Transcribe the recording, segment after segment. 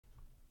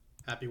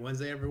Happy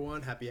Wednesday,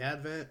 everyone. Happy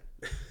Advent.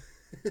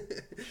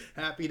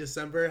 Happy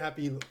December.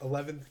 Happy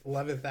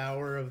 11th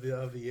hour of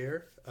the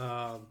year.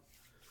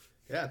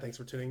 Yeah, thanks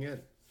for tuning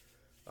in.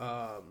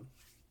 Um,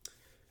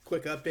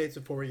 Quick updates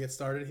before we get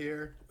started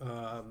here.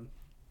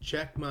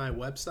 Check my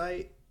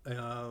website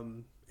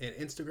and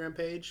Instagram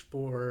page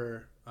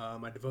for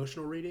my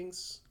devotional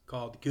readings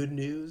called Good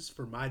News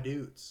for My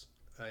Dudes.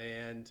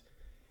 And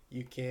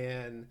you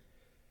can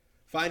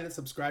find and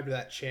subscribe to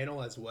that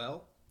channel as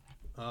well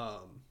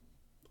um,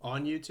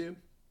 on YouTube.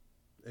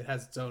 It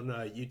has its own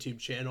YouTube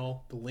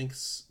channel. The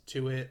links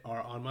to it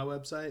are on my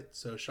website,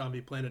 so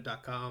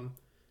SeanBPlanet.com,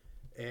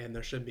 and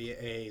there should be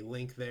a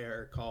link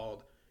there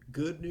called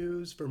 "Good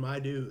News for My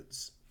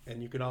Dudes,"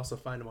 and you can also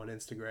find them on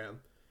Instagram.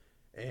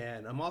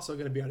 And I'm also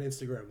going to be on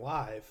Instagram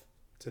Live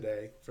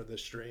today for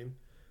this stream.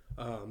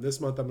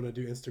 This month I'm going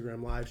to do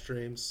Instagram live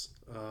streams.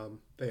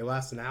 They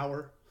last an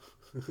hour,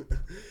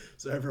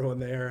 so everyone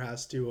there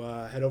has to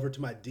head over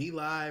to my D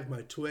Live,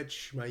 my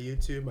Twitch, my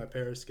YouTube, my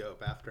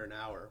Periscope after an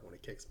hour when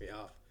it kicks me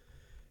off.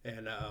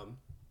 And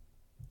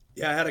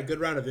yeah, I had a good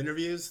round of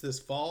interviews this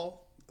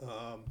fall.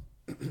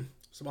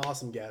 Some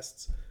awesome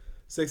guests.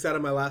 Six out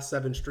of my last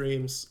seven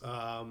streams,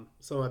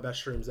 some of my best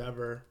streams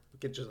ever.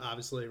 Get just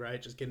obviously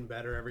right, just getting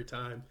better every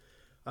time.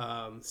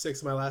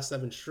 Six of my last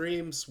seven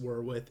streams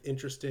were with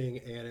interesting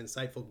and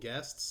insightful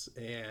guests,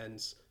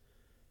 and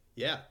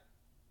yeah,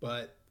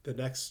 but the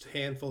next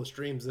handful of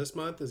streams this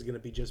month is going to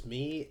be just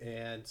me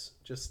and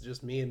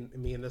just me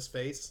and this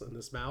face and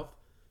this mouth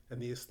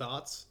and these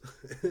thoughts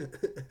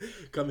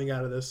coming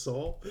out of this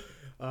soul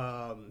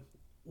um,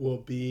 will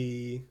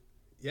be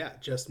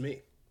just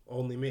me,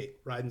 only me,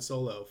 riding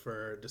solo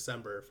for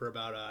December for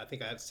about I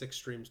think I have six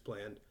streams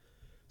planned.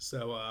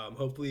 So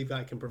hopefully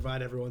I can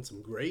provide everyone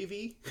some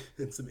gravy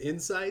and some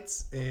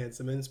insights and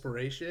some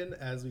inspiration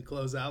as we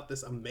close out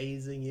this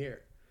amazing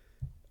year.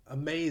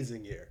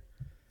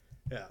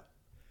 Yeah.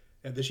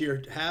 And this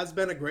year has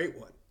been a great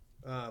one.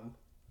 Um,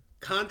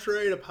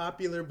 Contrary to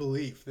popular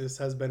belief, this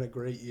has been a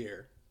great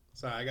year.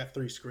 Sorry, I got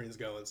three screens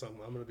going, so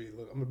I'm gonna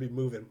be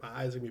moving. My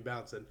eyes are gonna be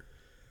bouncing.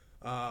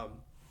 Um,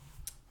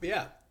 but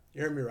yeah,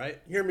 you heard me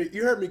right.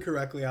 You heard me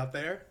correctly out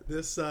there.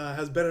 This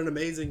has been an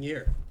amazing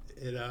year.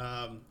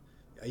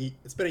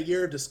 It's been a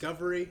year of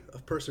discovery,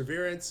 of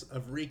perseverance,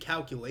 of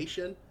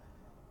recalculation,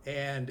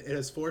 and it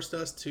has forced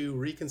us to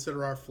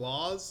reconsider our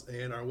flaws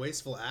and our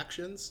wasteful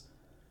actions.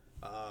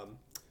 Um,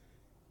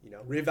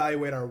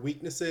 Reevaluate our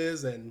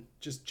weaknesses and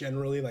just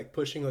generally like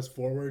pushing us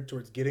forward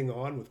towards getting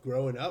on with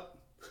growing up,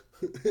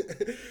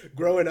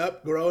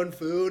 growing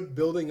food,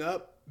 building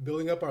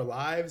up our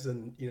lives,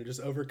 and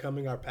just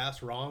overcoming our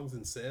past wrongs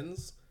and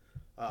sins.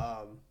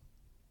 Um,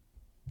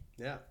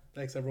 yeah,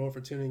 thanks everyone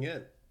for tuning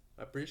in.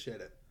 I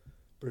appreciate it.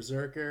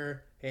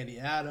 Berserker, Handy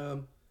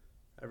Adam,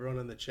 everyone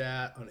in the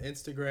chat on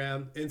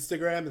Instagram.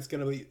 Instagram,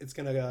 it's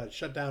gonna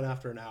shut down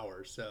after an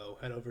hour, so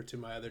head over to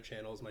my other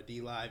channels, my D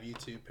Live,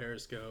 YouTube,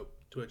 Periscope,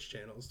 Twitch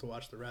channels to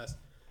watch the rest.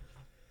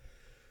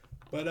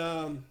 But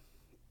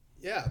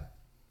yeah,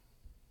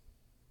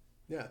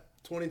 yeah,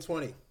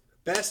 2020,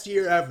 best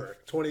year ever.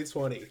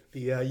 2020,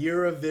 the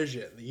year of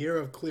vision, the year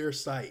of clear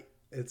sight.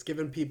 It's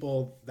given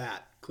people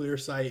that clear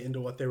sight into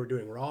what they were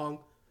doing wrong,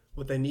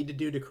 what they need to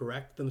do to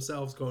correct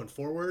themselves going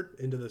forward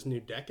into this new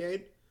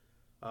decade.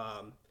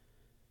 Um,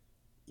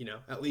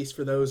 at least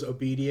for those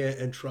obedient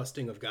and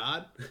trusting of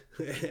God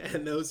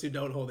and those who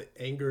don't hold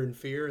anger and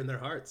fear in their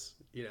hearts.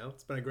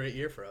 It's been a great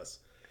year for us.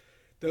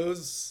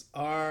 Those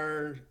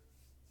are,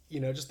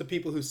 just the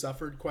people who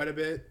suffered quite a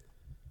bit,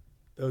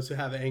 those who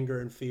have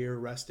anger and fear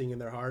resting in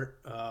their heart.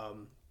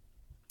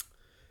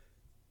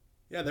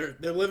 Yeah,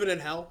 they're living in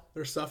hell.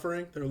 They're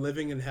suffering. They're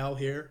living in hell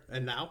here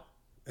and now,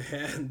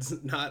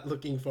 and not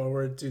looking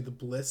forward to the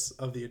bliss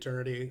of the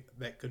eternity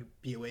that could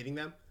be awaiting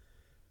them.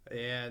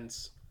 And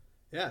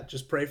yeah,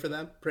 just pray for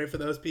them. Pray for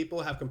those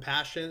people. Have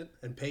compassion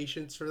and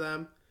patience for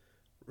them,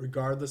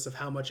 regardless of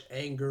how much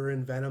anger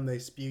and venom they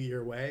spew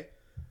your way.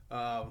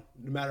 No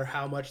matter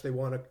how much they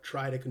want to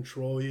try to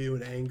control you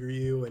and anger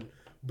you and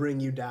bring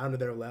you down to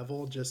their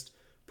level, just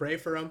pray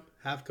for them.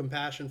 Have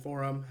compassion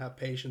for them. Have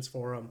patience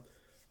for them.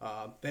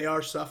 They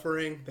are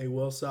suffering. They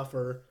will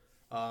suffer.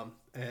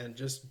 And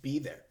just be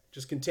there.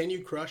 Just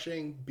continue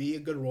crushing. Be a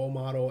good role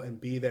model and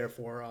be there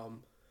for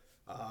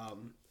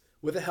them.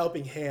 With a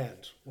helping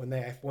hand when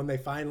they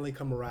finally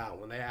come around,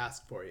 when they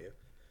ask for you.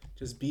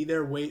 Just be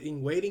there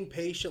waiting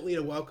patiently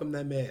to welcome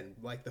them in,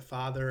 like the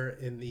father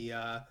in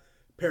the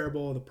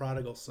parable of the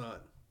prodigal son.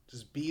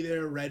 Just be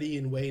there ready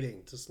and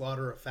waiting to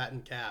slaughter a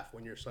fattened calf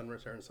when your son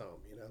returns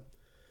home.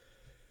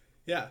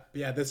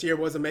 Yeah, this year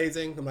was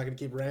amazing. I'm not going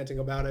to keep ranting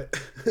about it.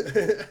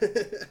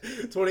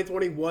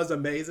 2020 was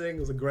amazing. It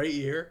was a great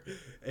year.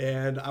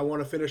 And I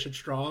want to finish it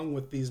strong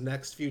with these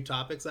next few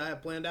topics I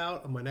have planned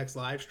out on my next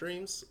live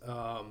streams.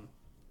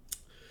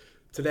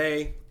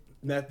 Today,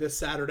 this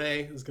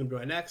Saturday is going to be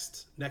my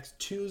next. Next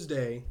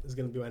Tuesday is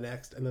going to be my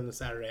next. And then the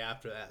Saturday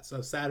after that.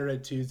 So Saturday,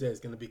 Tuesday is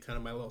going to be kind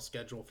of my little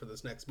schedule for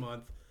this next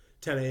month.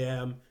 10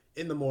 a.m.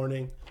 in the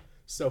morning.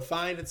 So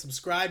find and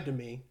subscribe to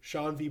me,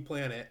 Sean V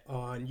Planet,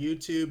 on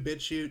YouTube,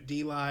 BitChute,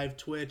 DLive,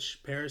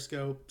 Twitch,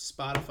 Periscope,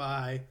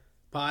 Spotify,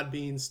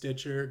 Podbean,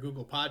 Stitcher,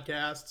 Google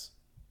Podcasts.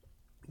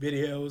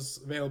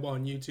 Videos available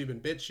on YouTube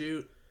and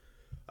BitChute.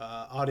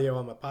 Audio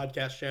on my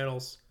podcast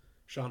channels,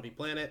 Sean V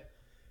Planet.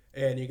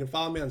 And you can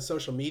follow me on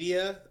social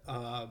media.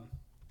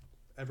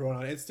 Everyone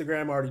on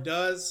Instagram already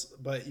does,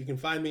 but you can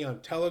find me on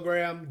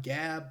Telegram,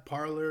 Gab,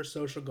 Parler,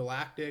 Social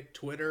Galactic,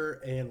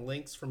 Twitter, and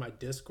links for my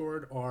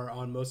Discord are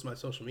on most of my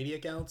social media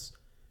accounts.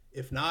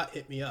 If not,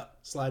 hit me up,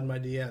 slide in my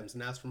DMs,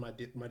 and ask for my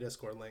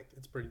Discord link.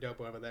 It's pretty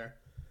dope over there.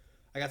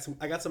 I got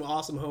some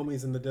awesome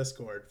homies in the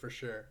Discord for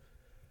sure.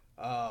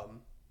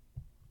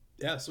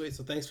 Yeah, sweet.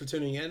 So thanks for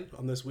tuning in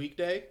on this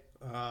weekday.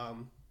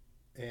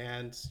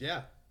 And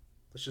yeah,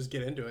 let's just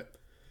get into it.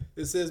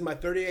 This is my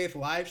 38th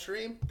live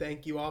stream.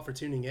 Thank you all for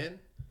tuning in.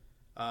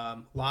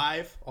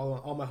 Live,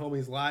 all my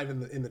homies live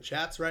in the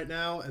chats right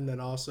now, and then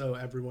also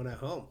everyone at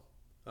home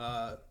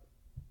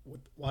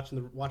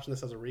watching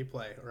this as a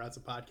replay or as a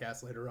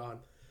podcast later on.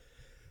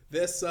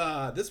 This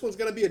one's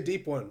gonna be a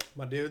deep one,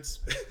 my dudes.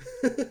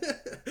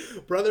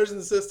 Brothers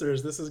and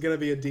sisters, this is gonna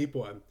be a deep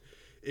one.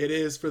 It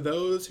is for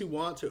those who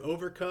want to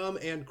overcome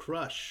and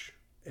crush,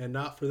 and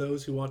not for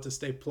those who want to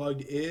stay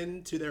plugged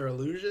into their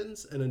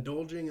illusions and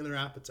indulging in their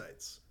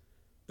appetites.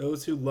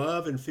 Those who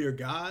love and fear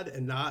God,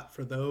 and not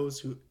for those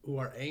who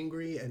are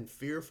angry and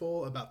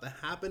fearful about the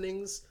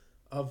happenings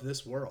of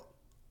this world.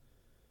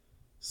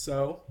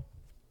 So,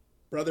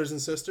 brothers and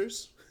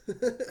sisters,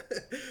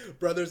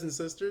 brothers and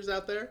sisters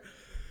out there,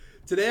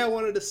 today I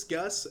want to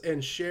discuss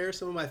and share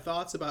some of my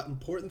thoughts about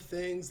important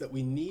things that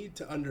we need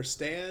to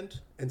understand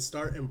and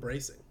start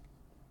embracing.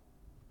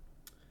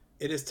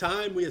 It is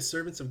time we as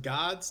servants of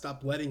God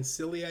stop letting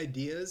silly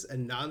ideas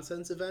and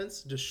nonsense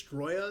events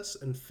destroy us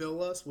and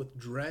fill us with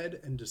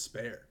dread and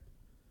despair.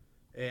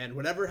 And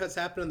whatever has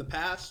happened in the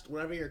past,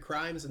 whatever your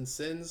crimes and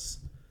sins,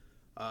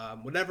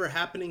 whatever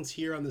happenings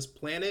here on this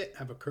planet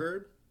have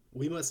occurred,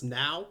 we must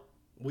now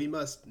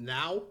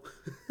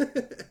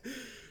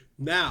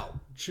now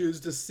choose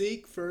to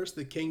seek first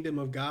the kingdom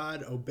of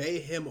God, obey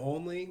him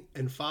only,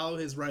 and follow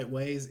his right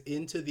ways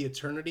into the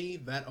eternity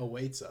that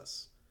awaits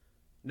us.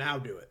 Now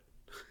do it.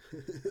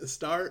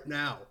 Start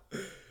now.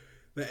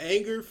 The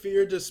anger,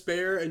 fear,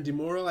 despair, and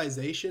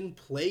demoralization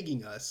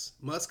plaguing us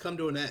must come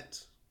to an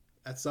end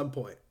at some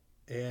point.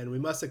 And we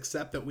must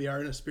accept that we are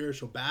in a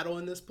spiritual battle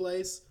in this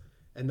place,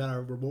 and that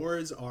our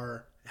rewards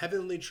are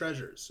heavenly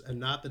treasures and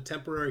not the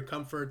temporary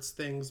comforts,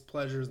 things,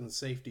 pleasures, and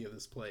safety of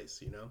this place,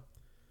 you know?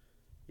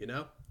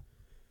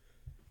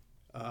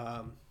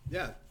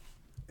 Yeah.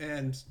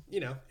 And,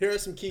 here are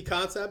some key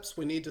concepts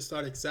we need to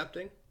start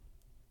accepting.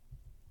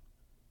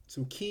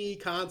 Some key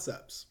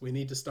concepts we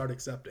need to start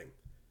accepting.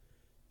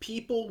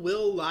 People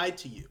will lie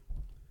to you.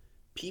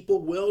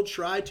 People will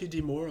try to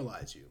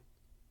demoralize you.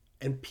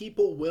 And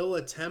people will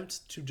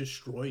attempt to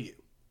destroy you.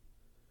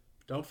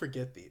 Don't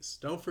forget these.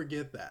 Don't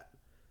forget that.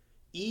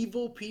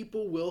 Evil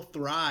people will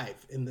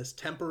thrive in this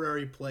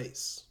temporary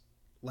place.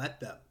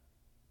 Let them.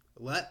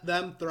 Let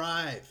them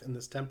thrive in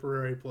this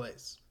temporary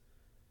place.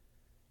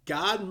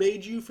 God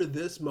made you for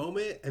this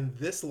moment and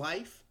this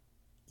life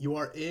you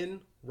are in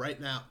right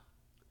now.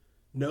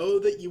 Know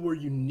that you were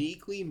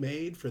uniquely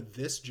made for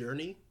this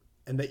journey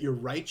and that your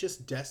righteous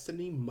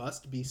destiny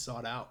must be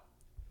sought out.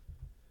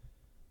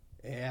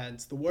 And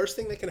the worst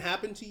thing that can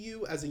happen to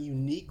you as a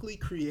uniquely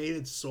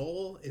created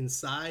soul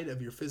inside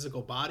of your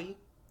physical body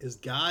is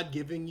God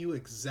giving you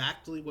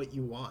exactly what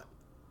you want.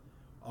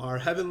 Our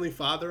Heavenly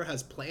Father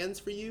has plans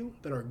for you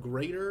that are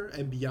greater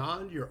and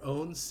beyond your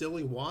own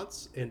silly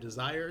wants and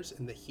desires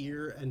in the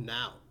here and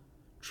now.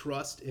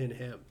 Trust in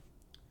Him.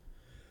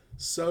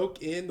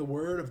 Soak in the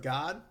Word of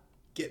God.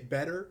 Get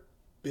better,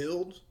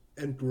 build,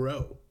 and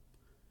grow.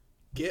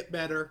 Get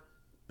better,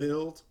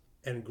 build,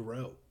 and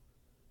grow.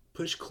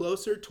 Push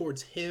closer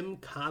towards Him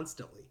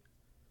constantly.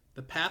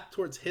 The path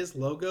towards His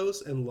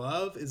logos and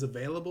love is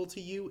available to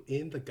you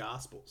in the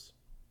Gospels.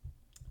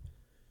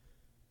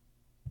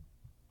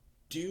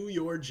 Do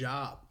your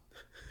job.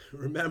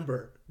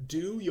 Remember,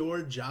 do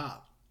your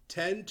job.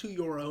 Tend to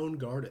your own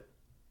garden.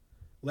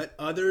 Let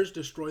others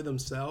destroy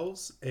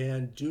themselves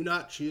and do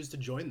not choose to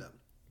join them.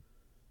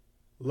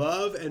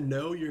 Love and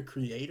know your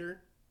Creator.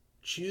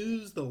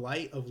 Choose the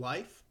light of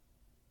life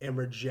and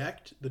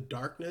reject the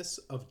darkness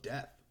of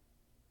death.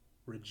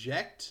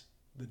 Reject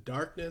the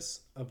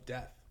darkness of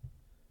death.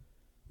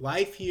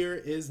 Life here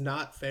is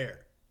not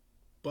fair,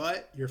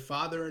 but your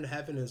Father in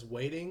heaven is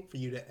waiting for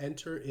you to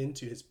enter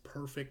into His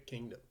perfect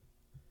kingdom.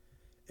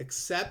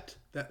 Accept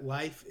that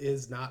life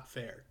is not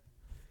fair.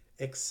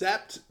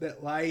 Accept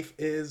that life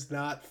is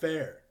not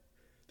fair.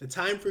 The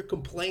time for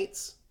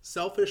complaints,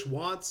 selfish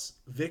wants,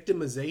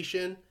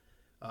 victimization,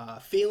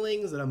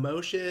 feelings and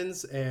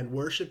emotions, and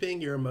worshiping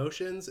your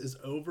emotions is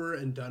over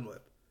and done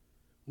with.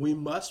 We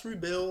must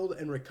rebuild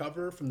and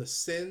recover from the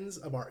sins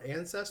of our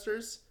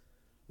ancestors.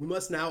 We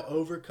must now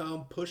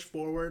overcome, push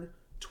forward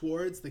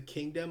towards the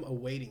kingdom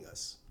awaiting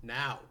us.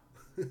 Now.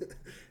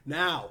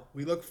 Now.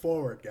 We look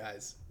forward,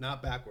 guys,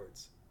 not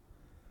backwards.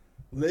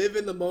 Live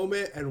in the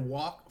moment and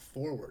walk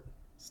forward.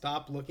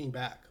 Stop looking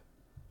back.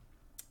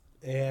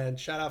 And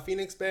shout out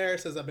Phoenix Bear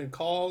says, I've been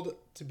called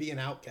to be an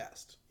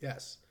outcast.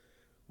 Yes,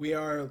 we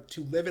are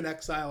to live in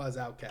exile as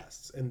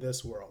outcasts in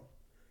this world.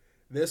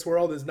 This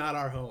world is not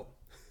our home.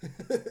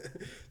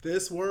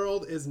 This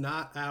world is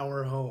not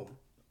our home.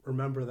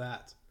 Remember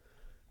that.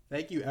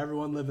 Thank you,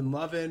 everyone. Living,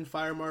 loving,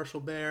 Fire Marshal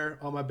Bear,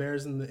 all my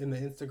bears in the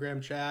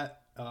Instagram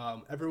chat.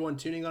 Everyone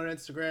tuning on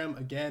Instagram.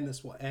 Again,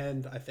 this will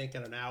end, I think,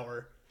 in an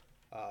hour,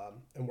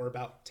 and we're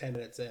about 10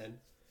 minutes in.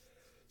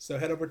 So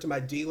head over to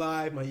my D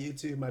Live, my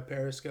YouTube, my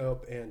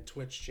Periscope, and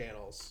Twitch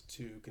channels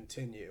to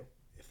continue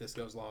if this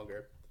goes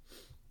longer.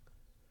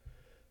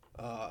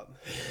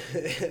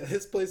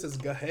 This place is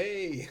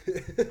hey.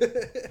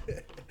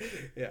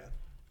 Yeah.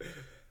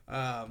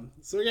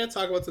 So we're gonna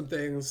talk about some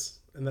things,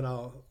 and then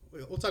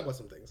we'll talk about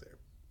some things here.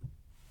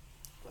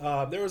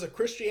 There was a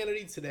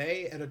Christianity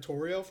Today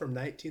editorial from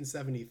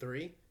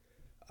 1973.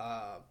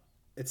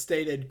 It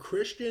stated,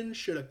 Christians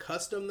should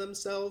accustom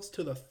themselves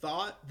to the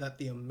thought that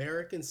the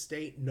American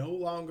state no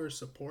longer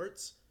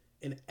supports,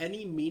 in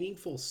any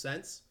meaningful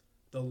sense,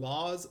 the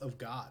laws of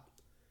God,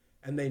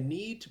 and they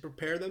need to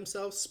prepare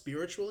themselves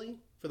spiritually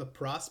for the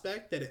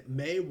prospect that it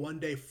may one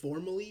day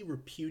formally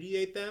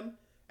repudiate them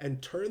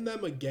and turn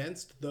them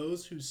against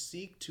those who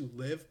seek to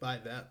live by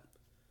them.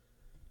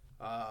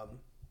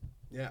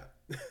 Yeah.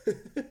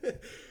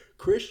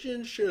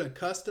 Christians should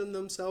accustom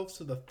themselves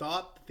to the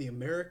thought that the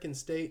American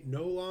state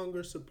no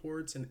longer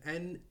supports in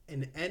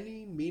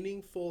any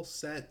meaningful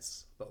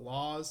sense the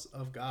laws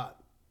of God.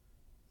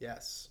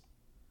 Yes.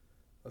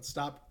 Let's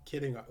stop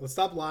kidding. Let's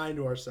stop lying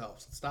to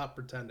ourselves. Let's stop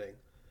pretending.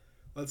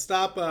 Let's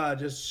stop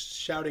just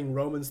shouting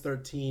Romans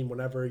 13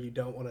 whenever you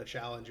don't want to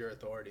challenge your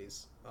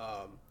authorities.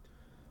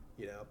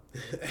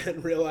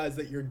 And realize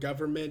that your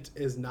government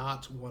is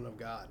not one of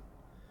God.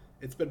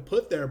 It's been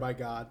put there by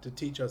God to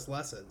teach us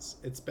lessons.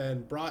 It's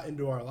been brought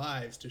into our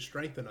lives to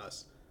strengthen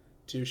us,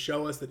 to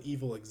show us that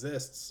evil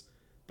exists,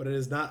 but it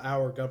is not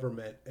our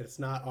government. It's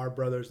not our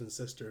brothers and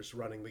sisters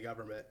running the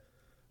government.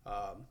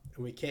 And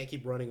we can't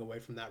keep running away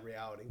from that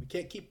reality. We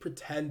can't keep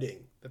pretending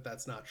that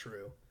that's not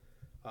true.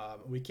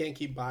 We can't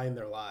keep buying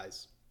their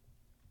lies.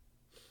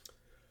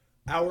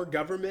 Our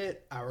government,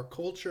 our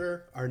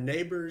culture, our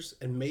neighbors,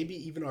 and maybe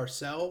even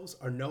ourselves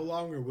are no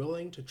longer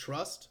willing to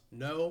trust,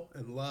 know,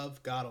 and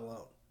love God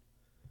alone.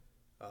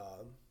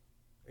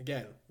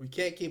 Again, we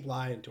can't keep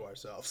lying to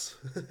ourselves.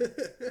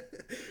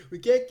 We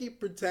can't keep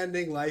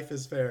pretending life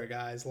is fair,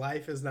 guys.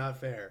 Life is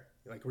not fair.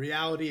 Like,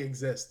 reality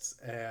exists,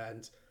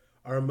 and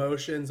our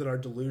emotions and our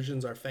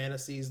delusions, our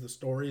fantasies, the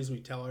stories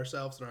we tell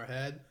ourselves in our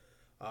head,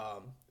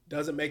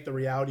 doesn't make the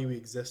reality we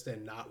exist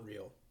in not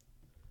real.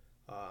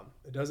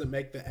 It doesn't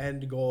make the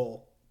end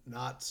goal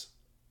not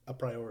a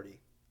priority.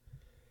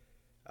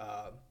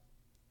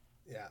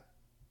 Yeah.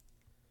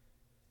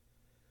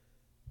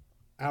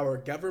 Our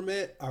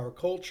government, our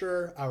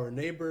culture, our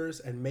neighbors,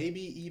 and maybe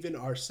even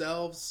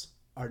ourselves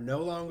are no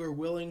longer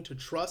willing to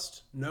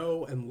trust,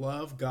 know, and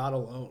love God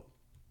alone.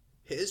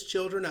 His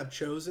children have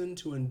chosen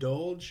to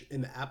indulge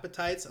in the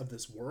appetites of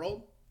this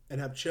world and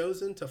have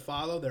chosen to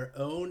follow their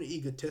own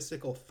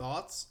egotistical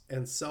thoughts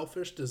and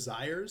selfish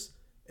desires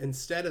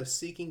instead of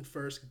seeking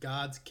first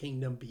God's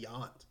kingdom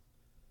beyond.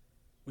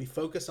 We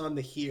focus on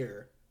the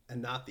here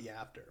and not the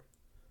after.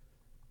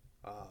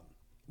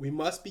 We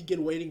must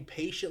begin waiting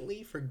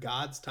patiently for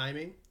God's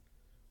timing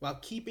while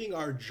keeping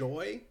our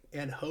joy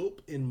and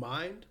hope in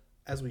mind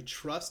as we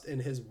trust in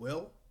His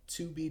will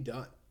to be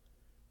done.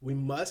 We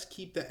must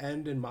keep the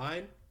end in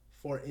mind,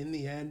 for in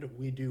the end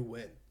we do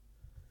win.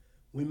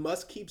 We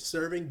must keep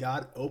serving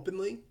God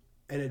openly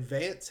and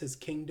advance His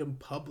kingdom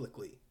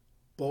publicly,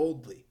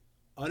 boldly,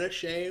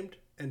 unashamed,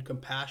 and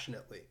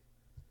compassionately.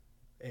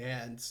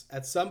 And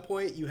at some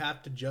point, you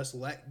have to just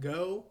let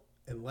go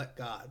and let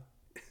God.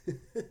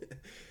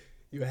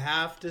 You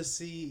have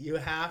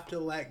to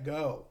let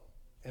go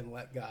and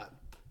let God.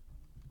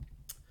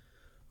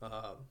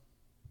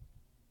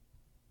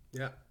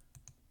 Yeah.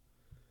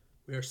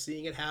 We are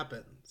seeing it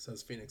happen,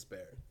 says Phoenix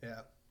Bear.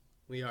 Yeah,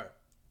 we are.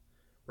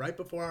 Right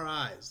before our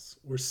eyes.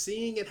 We're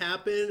seeing it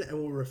happen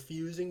and we're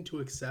refusing to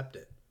accept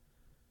it.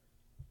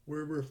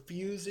 We're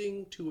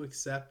refusing to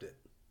accept it.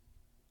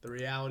 The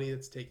reality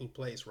that's taking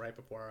place right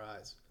before our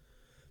eyes.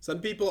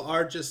 Some people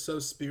are just so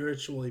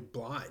spiritually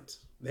blind.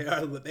 They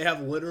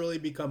have literally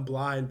become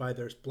blinded by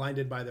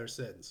their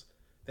sins.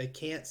 They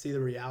can't see the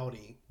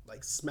reality,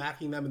 like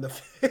smacking them in the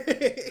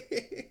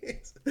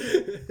face.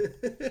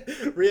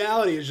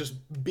 Reality is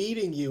just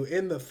beating you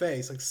in the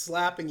face, like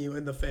slapping you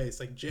in the face,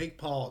 like Jake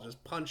Paul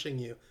just punching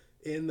you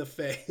in the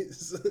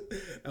face.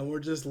 And we're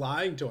just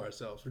lying to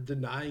ourselves. We're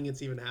denying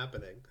it's even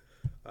happening.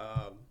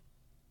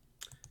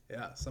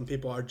 Yeah, some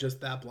people are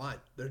just that blind.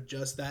 They're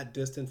just that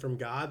distant from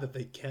God that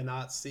they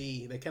cannot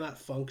see. They cannot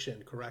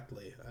function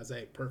correctly as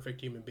a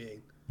perfect human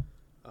being,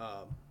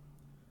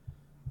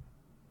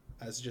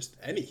 as just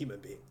any human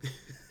being.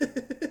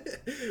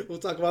 We'll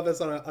talk about this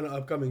on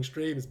upcoming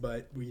streams,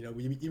 but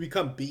you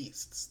become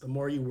beasts. The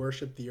more you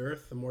worship the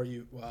earth, the more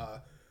you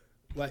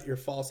let your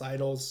false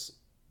idols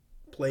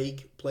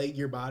plague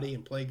your body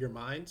and plague your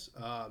mind,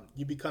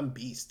 you become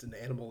beast and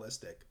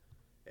animalistic,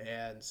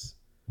 and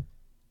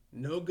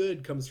no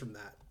good comes from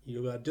that.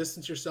 You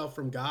distance yourself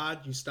from God.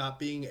 You stop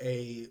being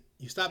a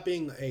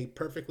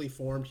perfectly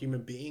formed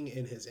human being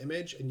in His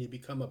image, and you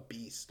become a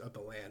beast of the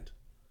land.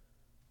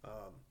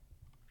 Um,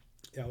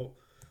 yeah,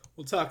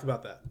 we'll talk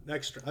about that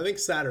next. I think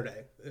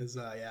Saturday is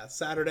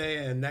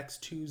Saturday, and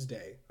next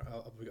Tuesday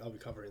I'll be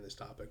covering these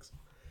topics.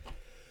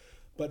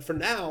 But for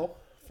now,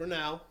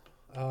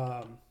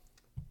 I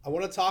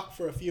want to talk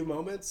for a few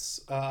moments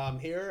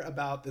here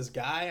about this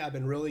guy I've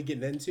been really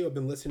getting into. I've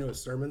been listening to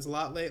his sermons a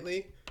lot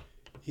lately.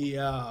 He's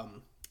a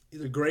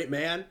great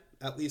man,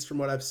 at least from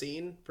what I've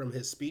seen from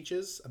his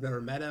speeches. I've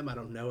never met him. I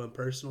don't know him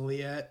personally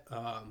yet.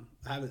 I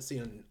haven't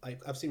seen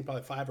I've seen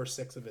probably 5 or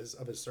 6 of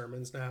his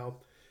sermons now,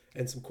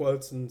 and some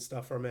quotes and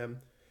stuff from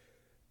him.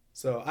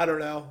 So I don't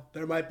know.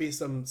 There might be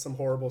some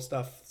horrible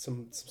stuff,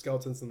 some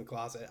skeletons in the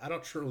closet. I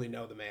don't truly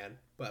know the man,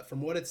 but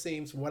from what it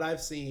seems, from what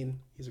I've seen,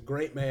 he's a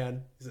great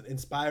man. He's an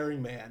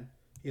inspiring man.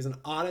 He's an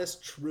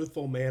honest,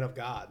 truthful man of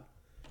God,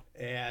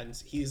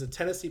 and he's a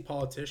Tennessee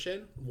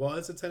politician.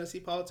 Was a Tennessee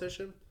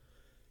politician.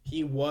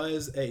 He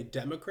was a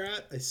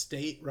Democrat, a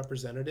state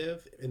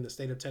representative in the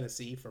state of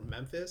Tennessee from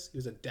Memphis. He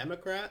was a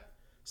Democrat,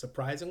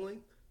 surprisingly,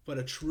 but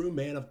a true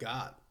man of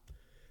God.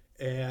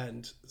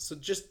 And so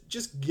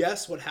just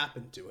guess what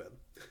happened to him.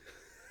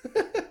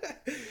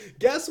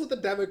 Guess what the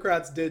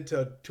Democrats did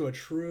to a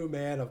true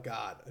man of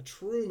God, a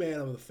true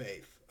man of the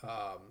faith.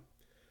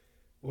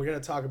 We're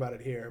going to talk about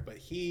it here, but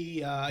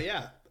he,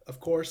 of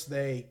course,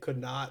 they could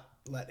not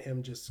let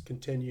him just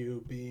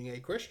continue being a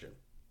Christian,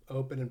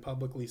 open and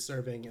publicly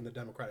serving in the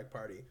Democratic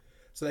Party.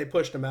 So they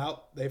pushed him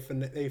out. They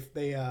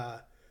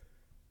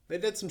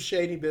did some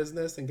shady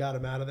business and got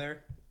him out of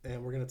there.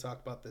 And we're going to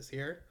talk about this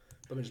here.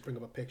 Let me just bring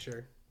up a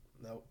picture.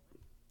 Nope.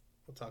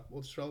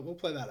 We'll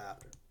play that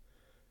after.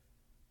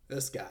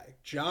 This guy,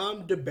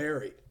 John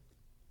DeBerry.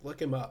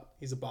 Look him up.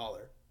 He's a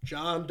baller.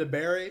 John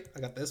DeBerry. I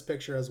got this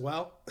picture as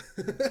well.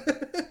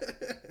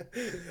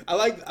 I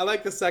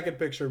like the second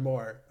picture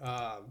more.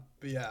 But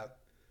yeah,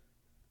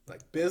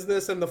 like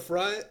business in the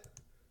front,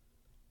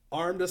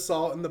 armed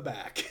assault in the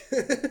back.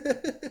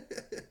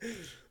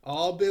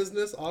 All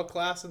business, all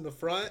class in the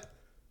front.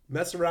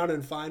 Mess around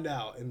and find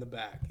out in the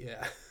back.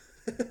 Yeah.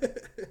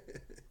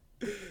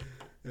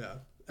 Yeah.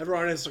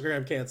 Everyone on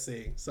Instagram can't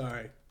see.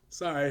 Sorry.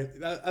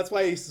 That's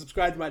why you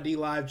subscribe to my D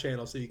Live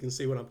channel, so you can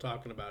see what I'm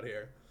talking about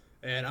here.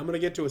 And I'm going to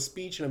get to a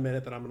speech in a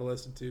minute that I'm going to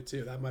listen to,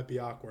 too. That might be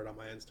awkward on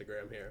my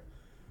Instagram here.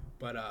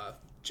 But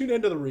tune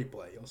into the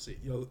replay. You'll see.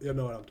 You'll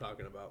know what I'm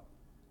talking about.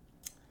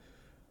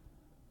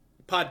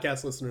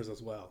 Podcast listeners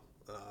as well.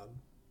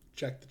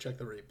 Check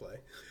the replay.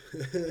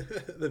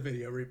 The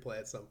video replay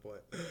at some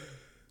point.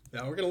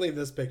 Now, we're going to leave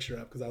this picture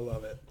up because I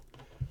love it.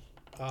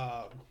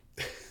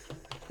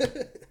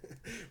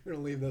 We're going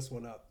to leave this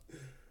one up.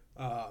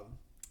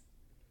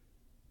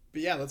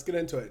 But yeah, let's get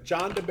into it.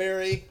 John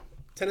DeBerry,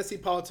 Tennessee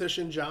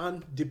politician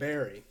John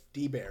DeBerry.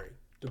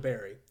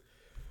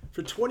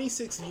 For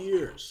 26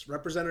 years,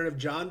 Representative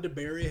John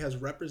DeBerry has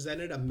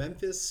represented a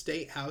Memphis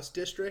State House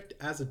district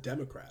as a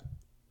Democrat.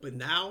 But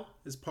now,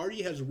 his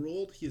party has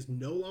ruled he is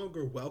no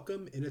longer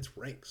welcome in its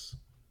ranks.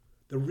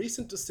 The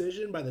recent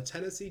decision by the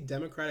Tennessee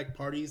Democratic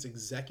Party's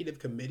Executive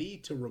Committee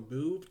to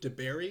remove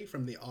DeBerry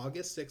from the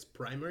August 6th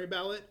primary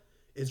ballot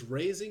is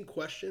raising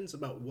questions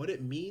about what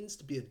it means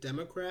to be a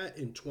Democrat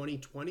in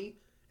 2020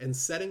 and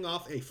setting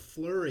off a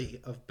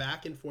flurry of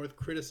back and forth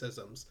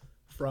criticisms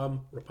from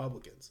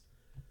Republicans.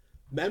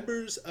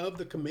 Members of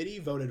the committee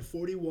voted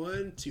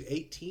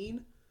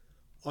 41-18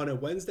 on a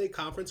Wednesday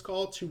conference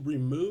call to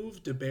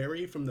remove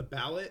DeBerry from the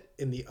ballot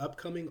in the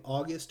upcoming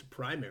August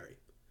primary.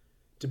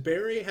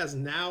 DeBerry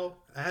now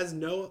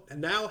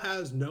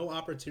has no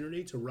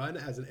opportunity to run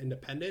as an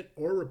independent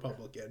or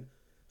Republican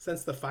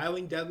since the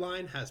filing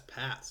deadline has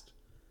passed,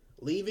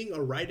 leaving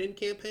a write-in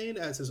campaign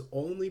as his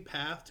only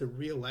path to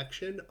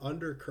re-election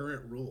under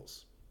current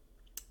rules.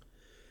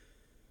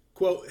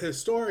 Quote,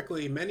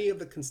 historically, many of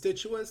the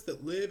constituents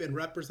that live in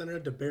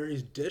Representative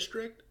DeBerry's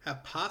district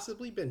have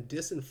possibly been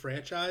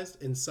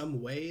disenfranchised in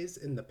some ways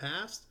in the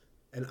past,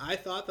 and I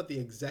thought that the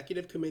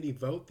executive committee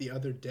vote the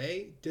other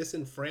day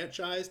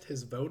disenfranchised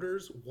his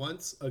voters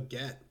once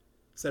again,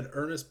 said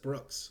Ernest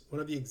Brooks,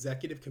 one of the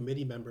executive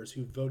committee members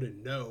who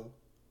voted no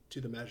to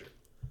the measure.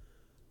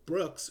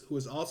 Brooks, who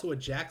is also a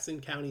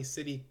Jackson County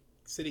City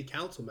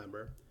Council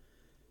member,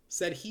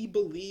 said he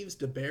believes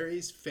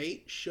DeBerry's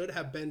fate should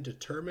have been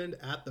determined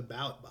at the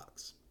ballot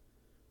box.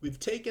 We've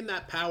taken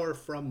that power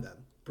from them,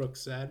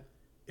 Brooks said.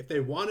 If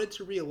they wanted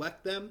to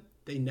re-elect them,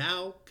 they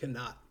now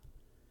cannot.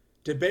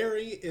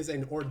 DeBerry is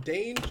an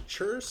ordained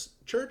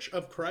Church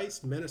of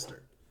Christ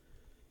minister,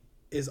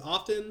 who is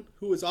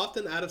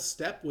often out of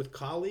step with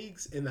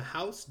colleagues in the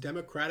House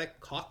Democratic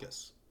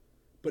Caucus,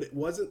 but it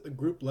wasn't the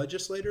group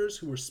legislators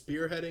who were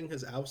spearheading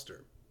his ouster.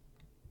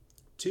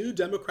 2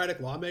 Democratic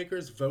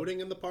lawmakers voting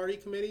in the party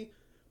committee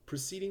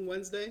preceding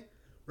Wednesday,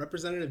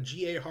 Representative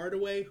G.A.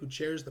 Hardaway, who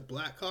chairs the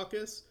Black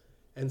Caucus,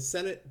 and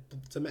Senate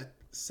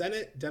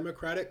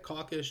Democratic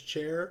Caucus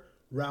Chair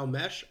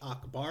Raumesh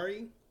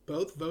Akbari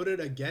both voted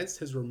against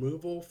his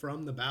removal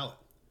from the ballot.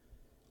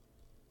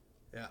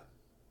 Yeah.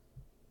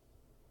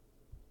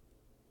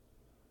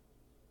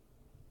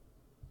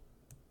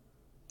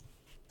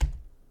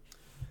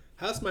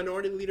 House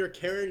Minority Leader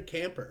Karen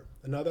Camper,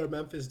 another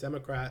Memphis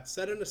Democrat,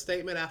 said in a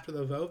statement after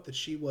the vote that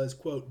she was,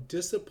 quote,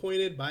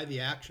 disappointed by the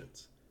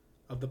actions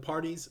of the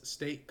party's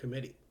state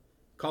committee,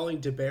 calling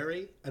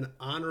DeBerry an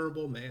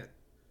honorable man.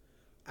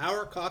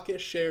 Our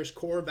caucus shares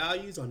core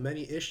values on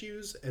many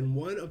issues, and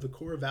one of the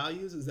core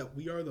values is that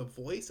we are the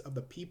voice of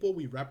the people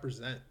we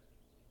represent,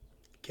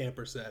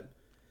 Camper said.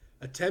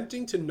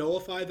 Attempting to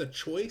nullify the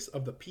choice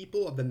of the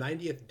people of the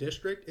 90th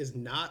district is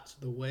not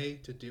the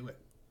way to do it.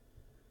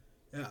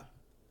 Yeah.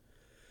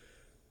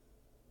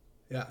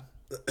 Yeah.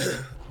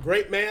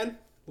 Great man,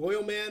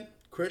 loyal man,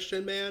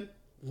 Christian man,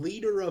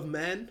 leader of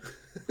men.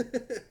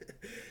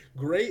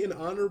 Great and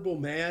honorable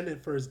man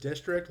for his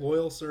district,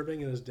 loyal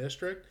serving in his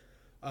district.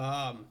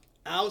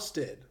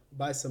 Ousted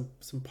by some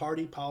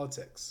party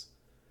politics.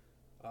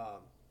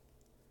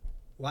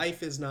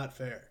 Life is not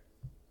fair.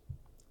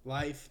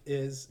 Life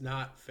is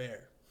not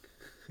fair.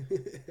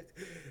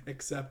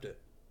 Accept it.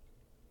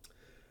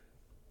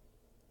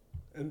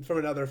 And from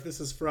another, this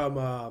is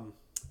from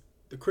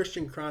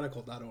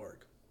thechristianchronicle.org.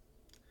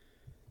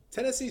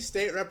 Tennessee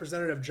State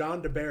Representative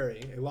John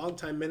DeBerry, a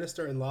longtime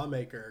minister and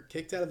lawmaker,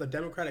 kicked out of the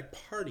Democratic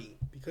Party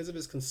because of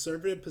his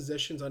conservative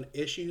positions on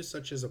issues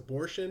such as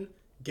abortion,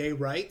 gay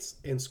rights,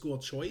 and school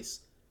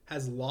choice,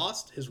 has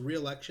lost his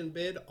re-election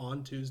bid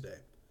on Tuesday.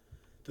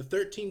 The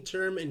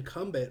 13-term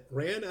incumbent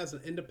ran as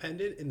an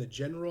independent in the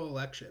general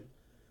election,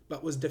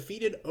 but was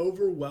defeated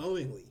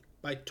overwhelmingly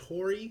by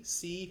Tory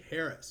C.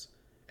 Harris,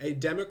 a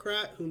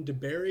Democrat whom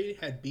DeBerry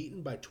had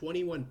beaten by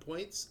 21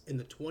 points in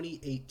the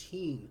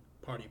 2018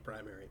 party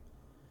primary.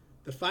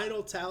 The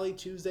final tally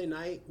Tuesday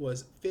night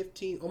was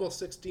almost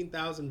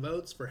 16,000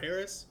 votes for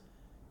Harris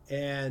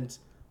and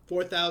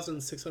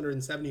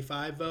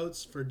 4,675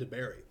 votes for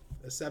DeBerry,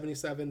 a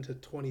 77 to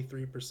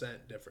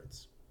 23%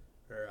 difference.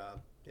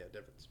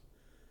 Difference.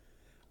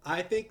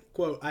 I think,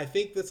 quote, I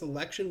think this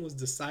election was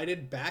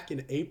decided back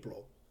in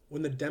April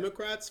when the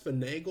Democrats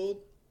finagled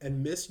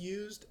and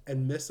misused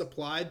and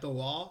misapplied the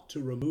law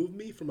to remove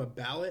me from a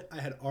ballot I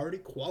had already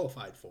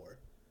qualified for,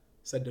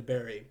 said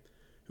DeBerry,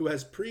 who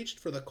has preached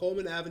for the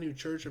Coleman Avenue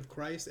Church of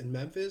Christ in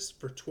Memphis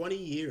for 20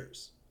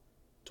 years,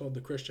 told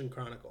the Christian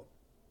Chronicle.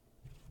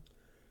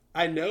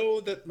 I know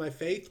that my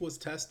faith was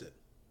tested.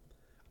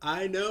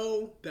 I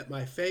know that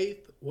my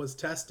faith was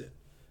tested,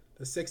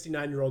 the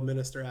 69-year-old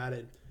minister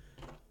added.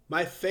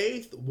 My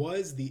faith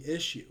was the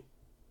issue.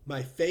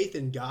 My faith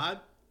in God,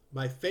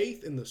 my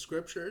faith in the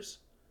scriptures,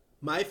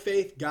 my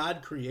faith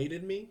God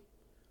created me,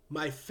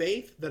 my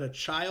faith that a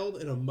child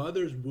in a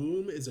mother's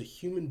womb is a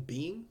human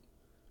being,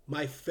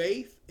 my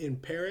faith in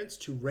parents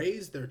to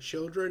raise their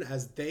children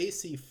as they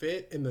see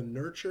fit in the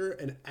nurture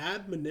and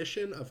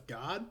admonition of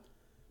God,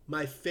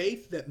 my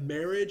faith that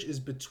marriage is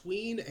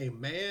between a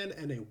man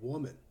and a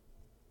woman.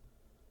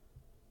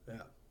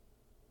 Yeah.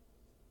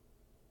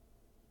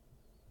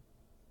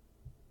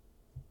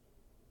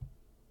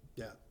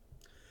 Yeah.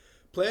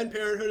 Planned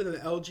Parenthood and the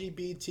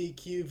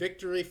LGBTQ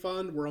Victory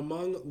Fund were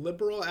among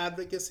liberal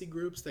advocacy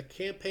groups that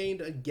campaigned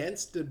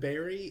against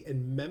DeBerry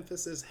in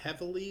Memphis's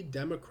heavily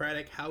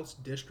Democratic House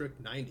District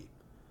 90.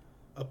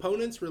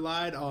 Opponents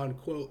relied on,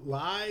 quote,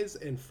 lies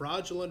and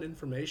fraudulent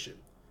information,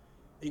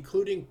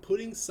 including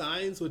putting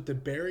signs with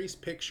DeBerry's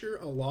picture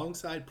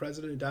alongside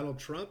President Donald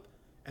Trump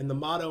and the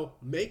motto,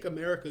 Make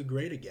America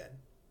Great Again,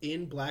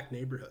 in black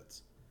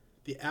neighborhoods,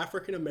 the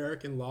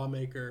African-American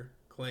lawmaker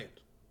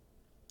claimed.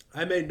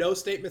 I made no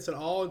statements at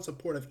all in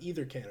support of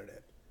either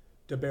candidate,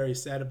 DeBerry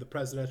said of the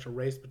presidential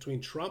race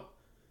between Trump,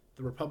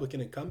 the Republican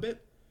incumbent,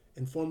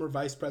 and former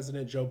Vice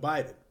President Joe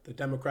Biden, the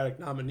Democratic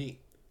nominee.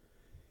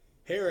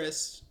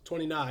 Harris,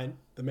 29,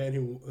 the man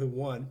who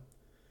won,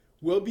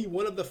 will be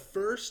one of the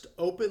first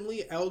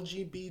openly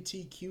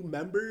LGBTQ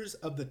members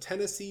of the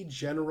Tennessee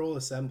General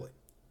Assembly.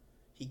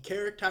 He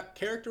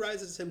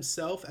characterizes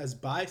himself as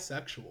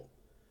bisexual.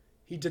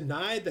 He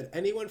denied that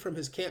anyone from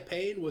his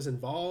campaign was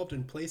involved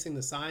in placing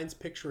the signs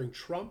picturing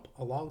Trump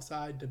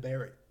alongside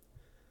DeBerry.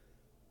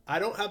 I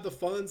don't have the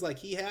funds like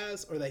he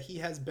has or that he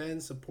has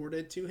been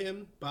supported to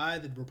him by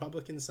the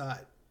Republican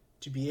side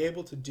to be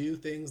able to do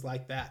things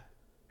like that,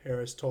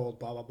 Harris told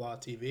blah blah blah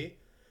TV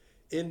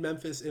in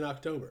Memphis in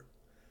October.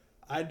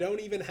 I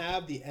don't even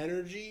have the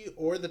energy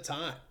or the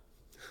time.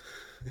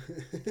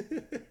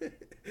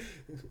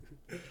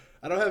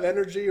 I don't have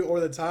energy or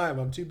the time.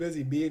 I'm too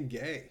busy being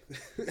gay.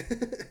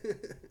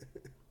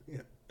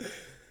 Yeah.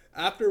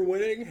 After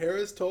winning,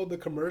 Harris told the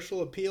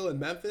Commercial Appeal in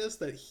Memphis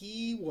that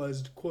he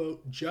was,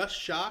 quote, just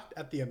shocked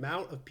at the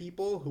amount of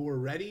people who were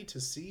ready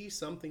to see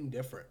something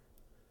different.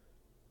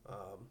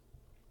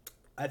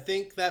 I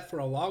think that for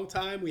a long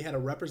time we had a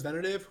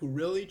representative who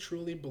really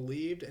truly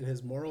believed in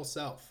his moral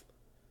self,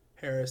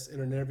 Harris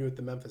in an interview with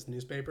the Memphis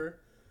newspaper.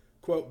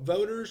 Quote,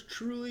 voters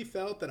truly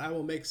felt that I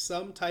will make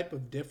some type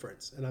of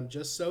difference, and I'm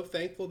just so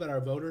thankful that our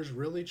voters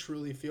really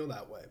truly feel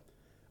that way.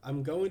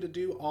 I'm going to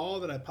do all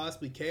that I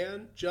possibly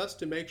can just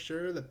to make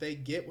sure that they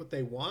get what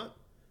they want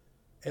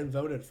and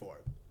voted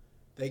for.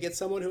 They get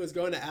someone who is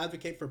going to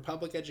advocate for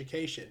public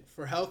education,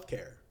 for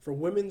healthcare, for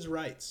women's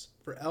rights,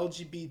 for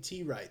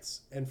LGBT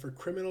rights, and for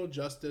criminal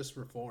justice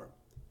reform.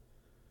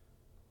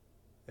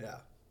 Yeah.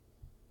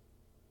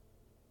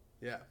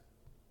 Yeah.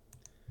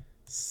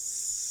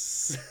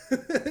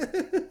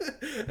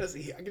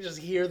 I can just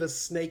hear the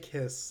snake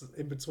hiss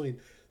in between.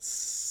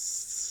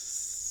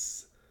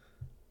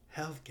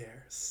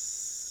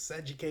 Healthcare,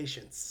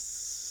 education,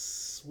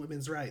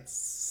 women's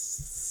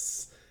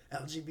rights,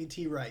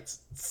 LGBT rights,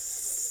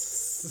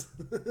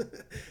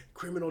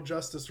 criminal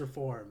justice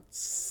reform.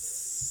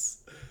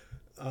 So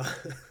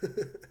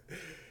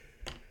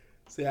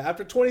yeah,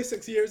 after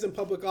 26 years in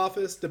public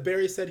office,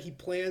 DeBerry said he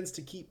plans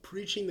to keep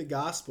preaching the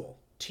gospel,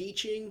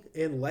 teaching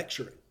and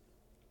lecturing.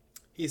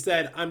 He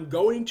said, I'm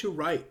going to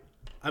write.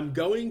 I'm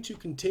going to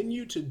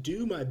continue to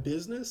do my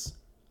business.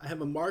 I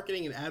have a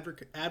marketing and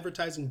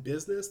advertising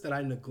business that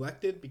I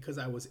neglected because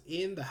I was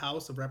in the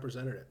House of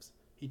Representatives,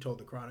 he told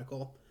the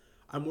Chronicle.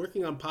 I'm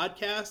working on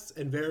podcasts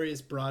and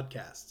various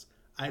broadcasts.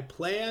 I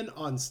plan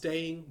on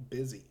staying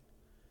busy.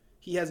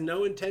 He has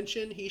no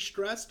intention, he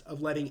stressed,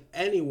 of letting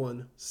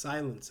anyone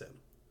silence him.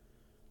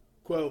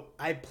 Quote,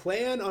 I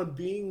plan on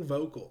being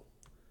vocal.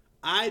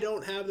 I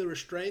don't have the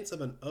restraints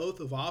of an oath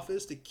of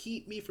office to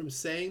keep me from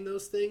saying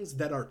those things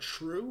that are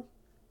true,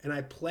 and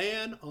I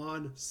plan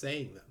on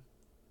saying them.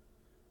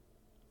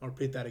 I'll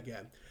repeat that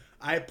again.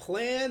 I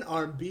plan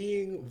on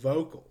being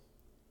vocal.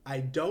 I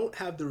don't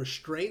have the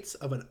restraints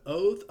of an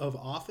oath of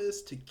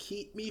office to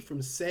keep me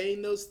from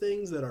saying those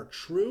things that are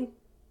true,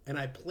 and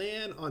I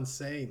plan on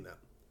saying them.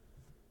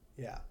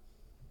 Yeah.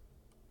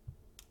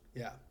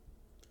 Yeah.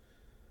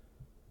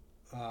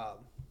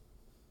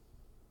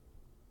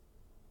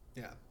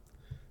 Yeah.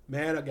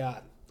 Man of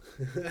God.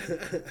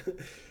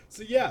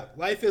 So yeah,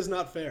 life is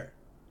not fair.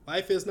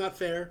 Life is not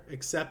fair.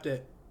 Accept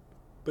it.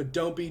 But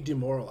don't be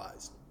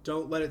demoralized.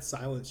 Don't let it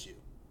silence you.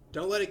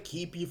 Don't let it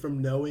keep you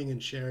from knowing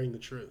and sharing the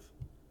truth.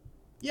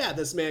 Yeah,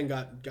 this man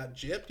got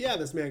gypped. Yeah,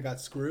 this man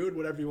got screwed,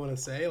 whatever you want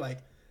to say. Like,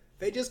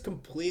 they just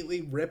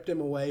completely ripped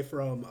him away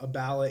from a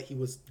ballot he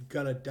was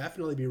going to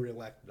definitely be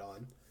reelected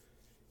on.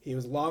 He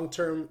was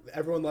long-term.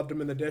 Everyone loved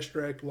him in the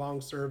district,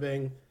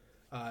 long-serving,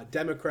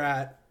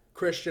 Democrat,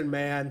 Christian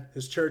man.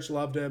 His church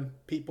loved him.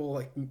 People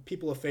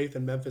of faith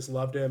in Memphis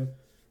loved him.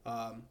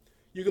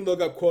 You can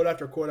look up quote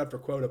after quote after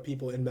quote of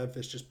people in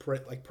Memphis just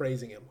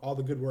praising him. All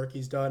the good work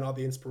he's done, all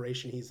the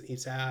inspiration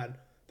he's had,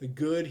 the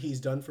good he's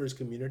done for his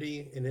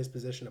community in his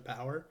position of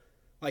power.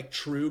 Like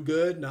true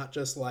good, not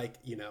just like,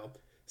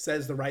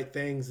 says the right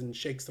things and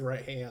shakes the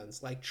right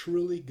hands. Like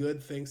truly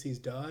good things he's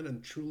done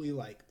and truly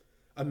like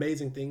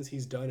amazing things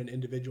he's done in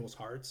individuals'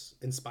 hearts,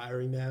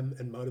 inspiring them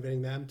and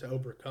motivating them to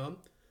overcome.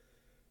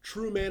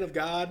 True man of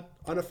God,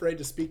 unafraid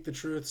to speak the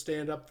truth,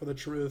 stand up for the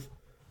truth.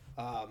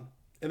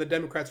 And the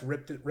Democrats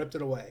ripped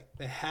it away.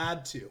 They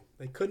had to.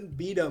 They couldn't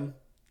beat him.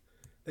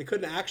 They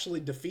couldn't actually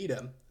defeat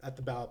him at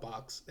the ballot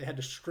box. They had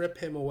to strip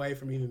him away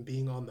from even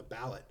being on the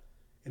ballot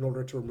in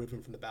order to remove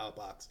him from the ballot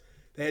box.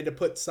 They had to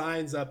put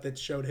signs up that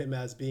showed him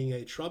as being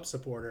a Trump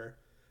supporter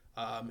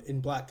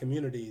in black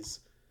communities,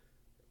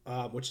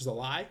 which is a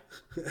lie.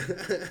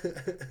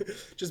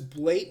 Just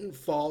blatant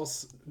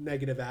false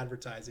negative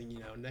advertising,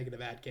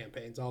 negative ad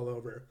campaigns all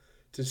over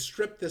to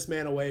strip this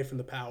man away from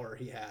the power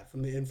he had,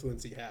 from the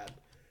influence he had.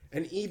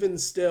 And even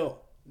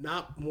still,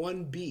 not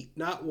one beat,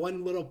 not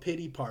one little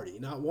pity party,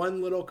 not one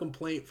little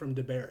complaint from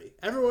DeBerry.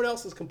 Everyone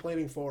else is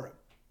complaining for him.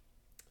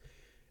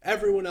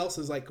 Everyone else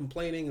is like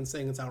complaining and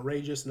saying it's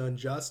outrageous and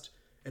unjust.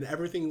 And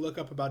everything you look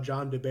up about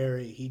John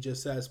DeBerry, he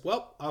just says,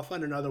 well, I'll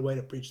find another way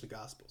to preach the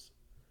Gospels.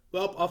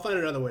 Well, I'll find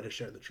another way to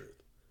share the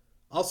truth.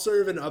 I'll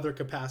serve in other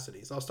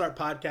capacities. I'll start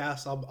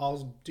podcasts.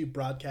 I'll do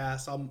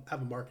broadcasts. I'll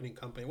have a marketing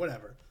company,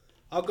 whatever.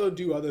 I'll go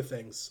do other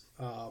things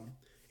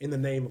in the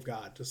name of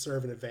God to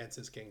serve and advance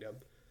his kingdom.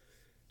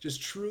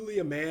 Just truly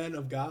a man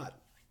of God.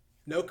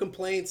 No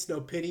complaints, no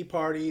pity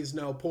parties,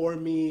 no poor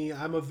me,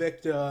 I'm a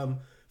victim,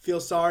 feel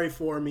sorry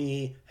for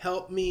me,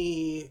 help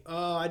me,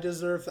 oh, I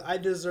deserve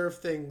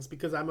things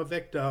because I'm a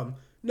victim.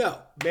 No,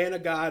 man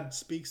of God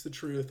speaks the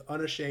truth,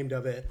 unashamed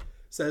of it,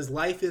 says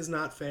life is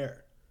not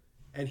fair,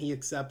 and he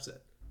accepts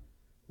it.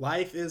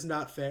 Life is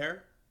not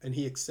fair, and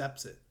he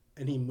accepts it,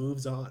 and he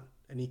moves on.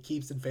 And he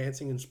keeps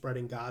advancing and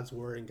spreading God's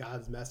word and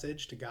God's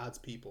message to God's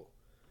people.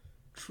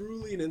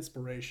 Truly an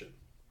inspiration.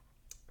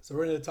 So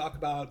we're going to talk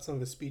about some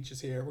of his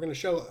speeches here. I'm going to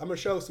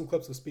show some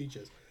clips of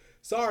speeches.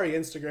 Sorry,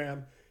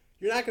 Instagram,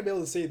 you're not going to be able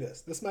to see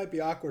this. This might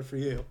be awkward for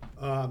you.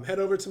 Head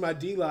over to my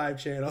DLive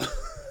channel,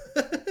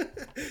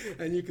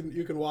 and you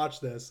can watch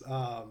this.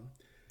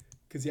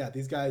 Because yeah,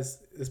 these guys,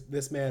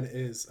 this man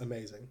is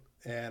amazing,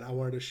 and I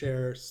wanted to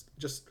share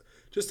just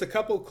a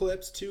couple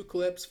clips, 2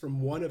 clips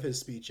from one of his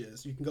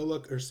speeches. You can go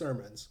look, or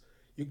sermons.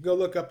 You can go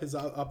look up his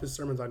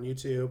sermons on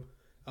YouTube.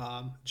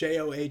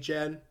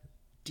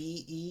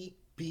 JohnDeberry,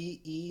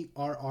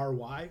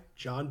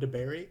 John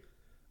DeBerry.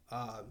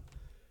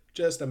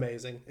 Just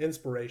amazing,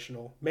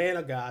 inspirational, man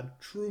of God,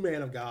 true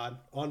man of God,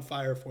 on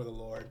fire for the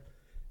Lord.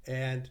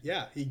 And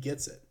yeah, he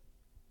gets it.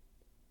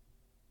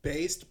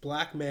 Based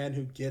black man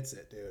who gets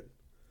it, dude.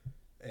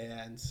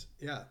 And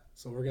yeah,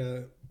 so we're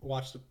gonna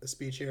watch a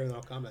speech here, and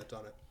I'll comment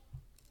on it.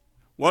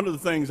 One of the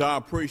things I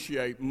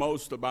appreciate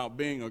most about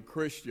being a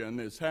Christian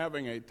is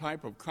having a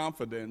type of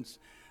confidence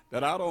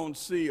that I don't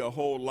see a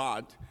whole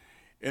lot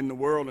in the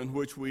world in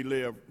which we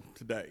live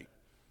today.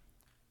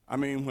 I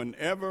mean,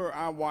 whenever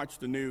I watch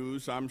the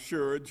news, I'm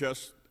sure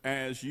just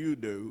as you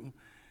do,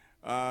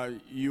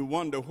 you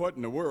wonder what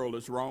in the world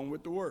is wrong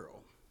with the world.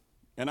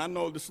 And I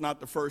know this is not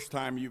the first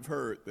time you've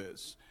heard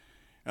this,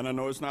 and I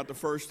know it's not the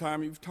first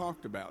time you've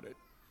talked about it.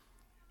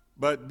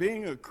 But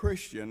being a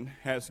Christian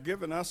has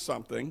given us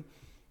something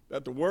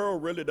that the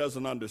world really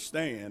doesn't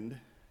understand,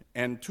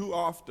 and too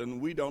often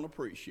we don't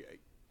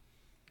appreciate.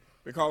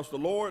 Because the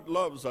Lord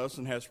loves us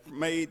and has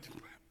made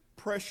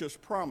precious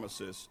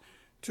promises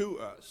to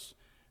us.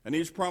 And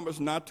he's promised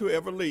not to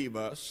ever leave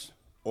us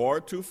or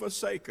to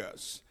forsake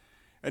us.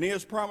 And he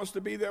has promised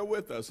to be there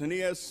with us. And he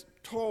has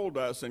told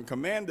us and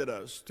commanded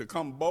us to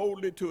come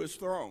boldly to his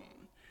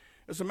throne.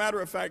 As a matter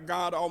of fact,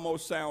 God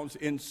almost sounds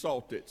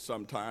insulted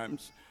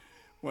sometimes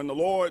when the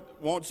Lord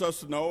wants us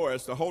to know, or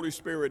as the Holy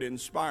Spirit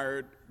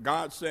inspired,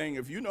 God saying,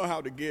 if you know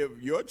how to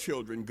give your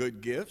children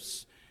good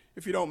gifts,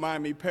 if you don't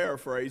mind me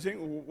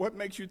paraphrasing, what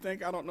makes you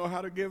think I don't know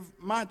how to give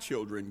my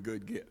children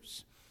good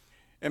gifts?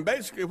 And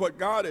basically what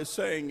God is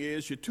saying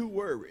is you're too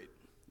worried,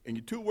 and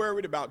you're too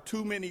worried about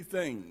too many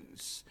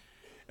things,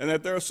 and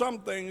that there are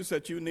some things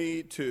that you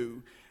need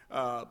to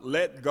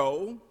let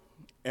go,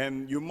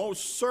 and you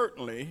most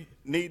certainly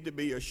need to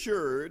be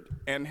assured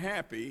and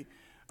happy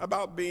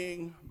about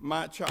being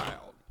my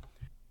child.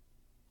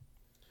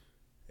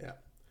 Yeah.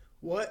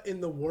 What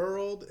in the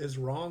world is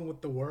wrong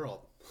with the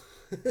world?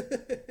 We're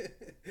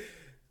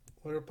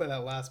going to play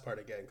that last part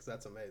again because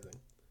that's amazing.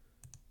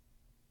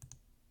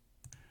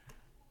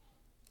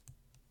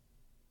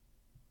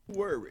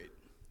 Worried.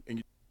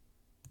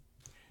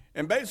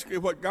 And basically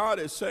what God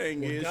is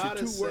saying is you're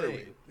too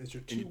worried.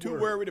 You're too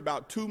worried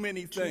about too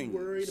many things. Too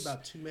worried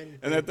about too many things.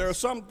 And that there are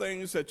some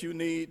things that you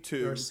need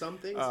to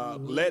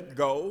let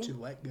go.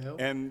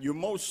 And you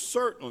most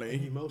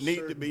certainly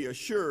need to be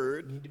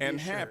assured and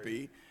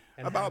happy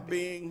about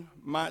being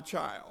my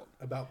child.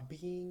 About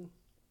being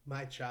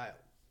my child.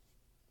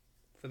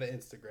 For the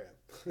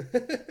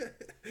Instagram.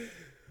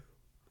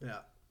 Yeah.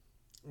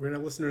 We're going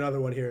to listen to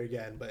another one here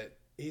again, but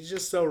he's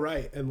just so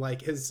right. And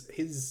like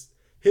his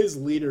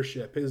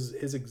leadership,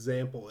 his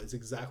example is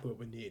exactly what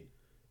we need.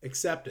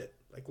 Accept it.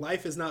 Like,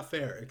 life is not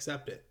fair.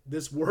 Accept it.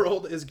 This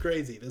world is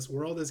crazy. This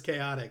world is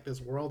chaotic.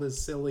 This world is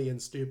silly and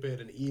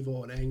stupid and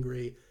evil and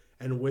angry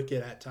and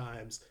wicked at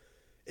times.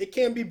 It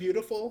can be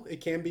beautiful.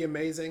 It can be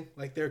amazing.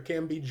 Like, there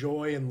can be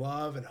joy and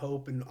love and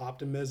hope and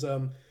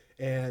optimism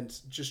and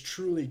just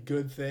truly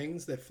good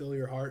things that fill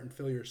your heart and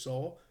fill your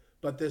soul.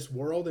 But this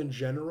world in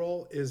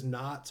general is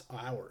not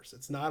ours.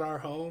 It's not our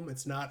home.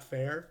 It's not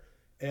fair.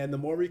 And the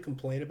more we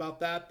complain about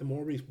that, the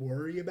more we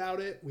worry about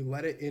it, we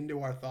let it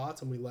into our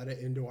thoughts and we let it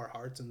into our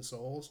hearts and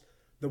souls.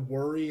 The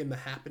worry and the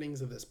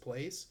happenings of this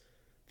place,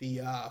 the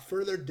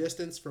further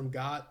distant from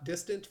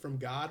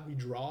God we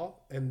draw,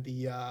 and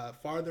the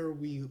farther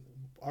we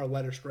are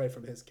led astray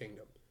from his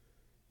kingdom.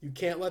 You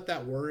can't let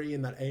that worry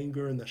and that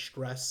anger and the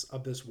stress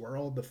of this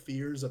world, the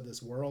fears of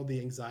this world, the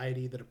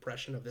anxiety, the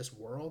depression of this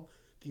world,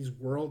 these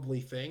worldly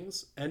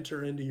things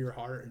enter into your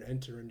heart and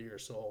enter into your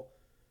soul,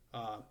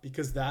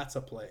 because that's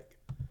a plague.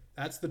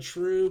 That's the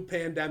true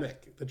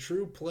pandemic. The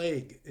true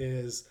plague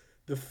is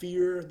the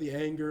fear, the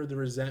anger, the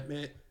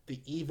resentment, the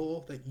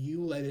evil that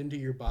you let into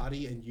your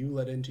body and you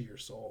let into your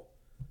soul.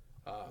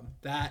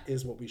 That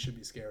is what we should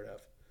be scared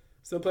of.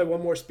 So I'll play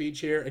one more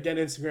speech here. Again,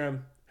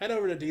 Instagram. Head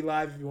over to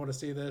DLive if you want to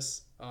see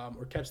this,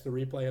 or catch the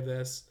replay of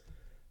this.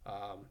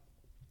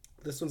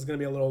 This one's going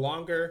to be a little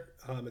longer.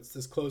 It's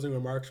this closing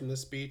remarks from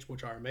this speech,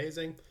 which are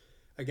amazing.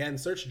 Again,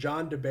 search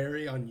John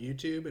DeBerry on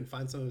YouTube and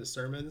find some of his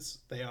sermons.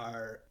 They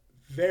are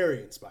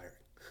very inspiring.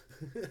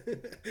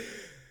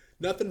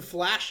 Nothing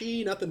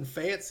flashy, nothing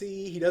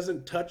fancy. He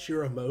doesn't touch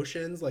your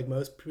emotions like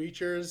most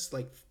preachers,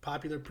 like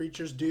popular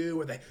preachers do,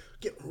 where they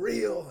get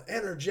real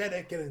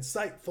energetic and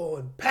insightful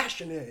and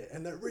passionate,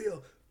 and they're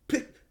real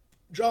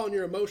drawing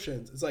your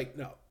emotions. It's like,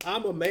 no,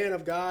 I'm a man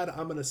of God.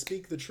 I'm going to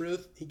speak the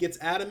truth. He gets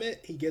adamant.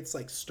 He gets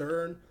like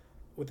stern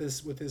with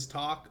his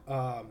talk.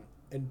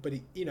 But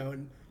he,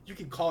 and you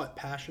can call it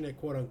passionate,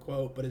 quote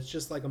unquote, but it's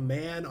just like a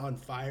man on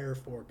fire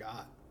for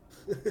God.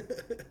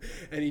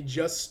 And he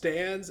just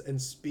stands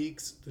and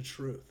speaks the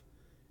truth.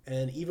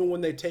 And even when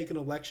they take an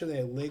election,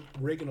 they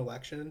rig an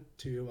election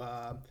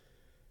to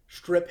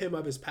strip him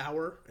of his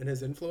power and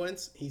his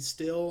influence. He's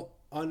still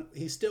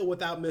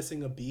without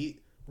missing a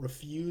beat,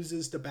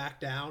 refuses to back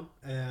down,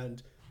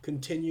 and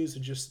continues to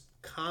just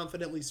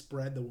confidently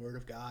spread the word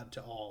of God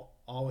to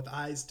all with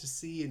eyes to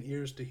see and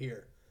ears to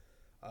hear.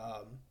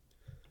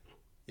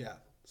 Yeah.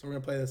 So we're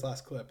going to play this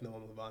last clip and then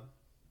we'll move on.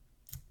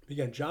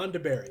 Again, John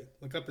DeBerry.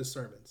 Look up his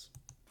sermons.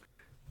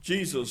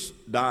 Jesus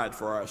died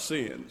for our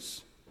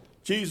sins,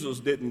 Jesus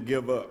didn't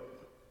give up.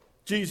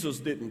 Jesus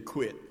didn't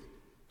quit.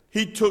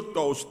 He took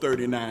those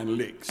 39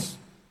 licks.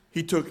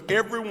 He took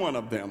every one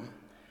of them.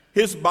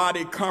 His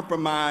body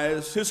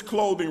compromised, his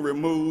clothing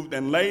removed,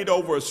 and laid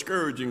over a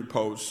scourging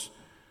post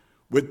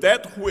with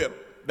that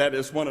whip that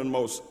is one of the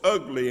most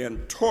ugly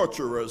and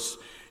torturous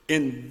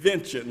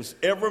inventions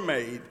ever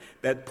made,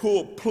 that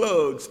pulled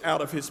plugs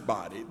out of his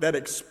body, that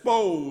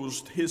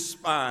exposed his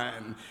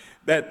spine,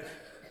 that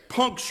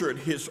punctured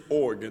his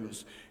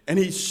organs, and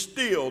he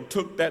still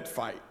took that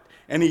fight,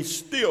 and he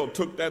still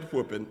took that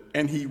whipping,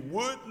 and he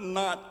would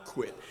not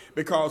quit.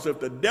 Because if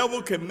the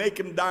devil can make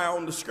him die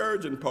on the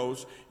scourging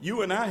post,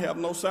 you and I have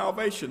no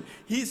salvation.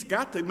 He's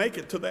got to make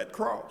it to that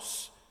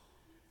cross.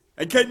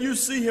 And can you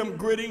see him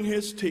gritting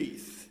his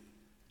teeth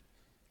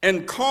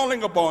and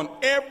calling upon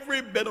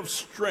every bit of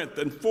strength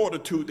and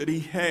fortitude that he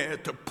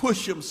had to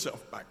push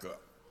himself back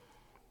up?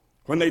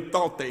 When they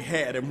thought they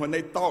had him, when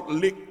they thought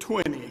lick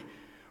 20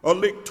 or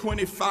lick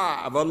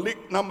 25 or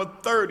lick number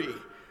 30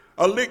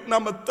 or lick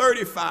number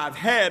 35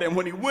 had him,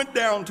 when he went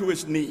down to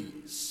his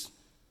knees,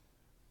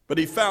 but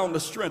he found the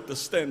strength to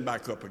stand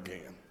back up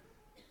again.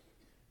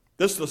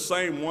 This is the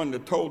same one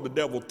that told the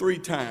devil 3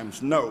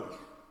 times, no,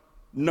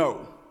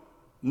 no,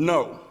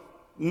 no,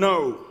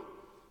 no,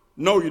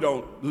 no, you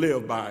don't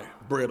live by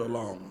bread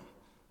alone.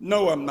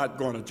 No, I'm not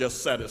going to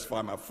just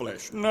satisfy my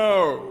flesh.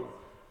 No,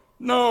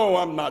 no,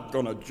 I'm not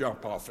going to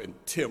jump off and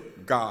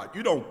tempt God.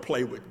 You don't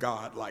play with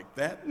God like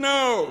that.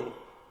 No,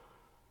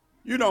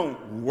 you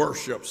don't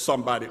worship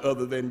somebody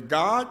other than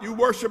God. You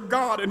worship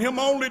God, and him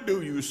only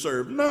do you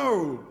serve.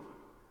 No.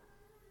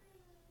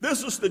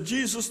 This is the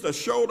Jesus that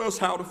showed us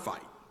how to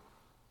fight.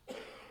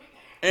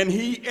 And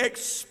he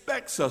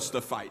expects us to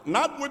fight,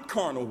 not with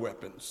carnal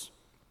weapons,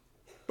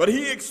 but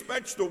he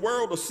expects the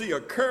world to see a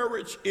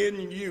courage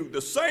in you,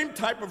 the same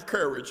type of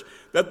courage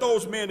that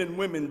those men and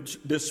women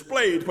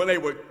displayed when they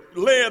were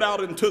led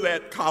out into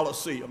that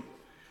Colosseum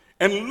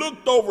and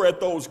looked over at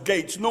those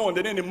gates, knowing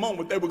that any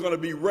moment they were going to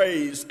be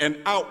raised and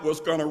out was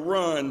going to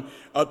run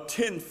a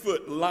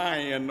 10-foot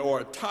lion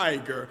or a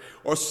tiger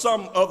or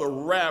some other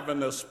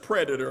ravenous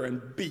predator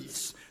and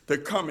beast to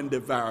come and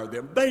devour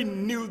them. They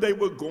knew they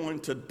were going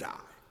to die.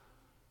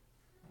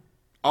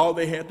 All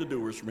they had to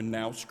do was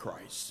renounce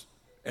Christ,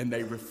 and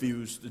they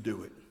refused to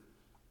do it.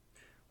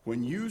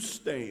 When you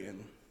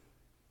stand,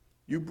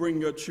 you bring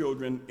your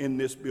children in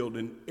this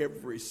building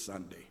every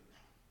Sunday.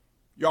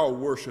 Y'all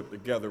worship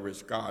together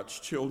as God's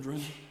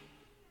children.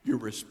 You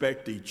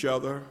respect each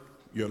other,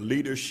 your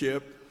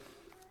leadership.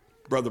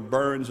 Brother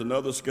Burns and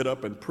others get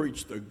up and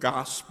preach the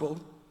gospel.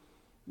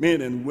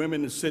 Men and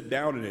women sit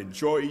down and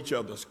enjoy each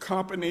other's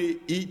company,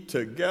 eat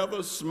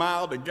together,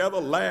 smile together,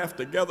 laugh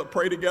together,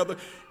 pray together.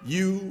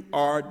 You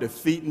are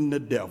defeating the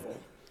devil.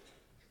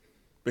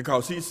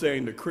 Because he's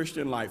saying the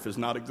Christian life is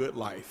not a good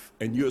life,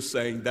 and you're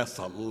saying that's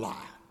a lie.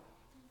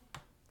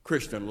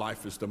 Christian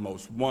life is the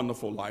most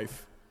wonderful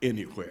life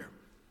anywhere.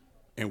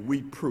 And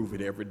we prove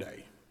it every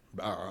day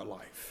by our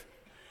life.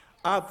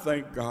 I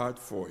thank God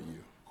for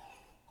you.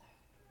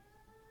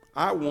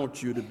 I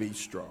want you to be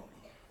strong.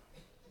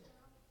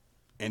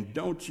 And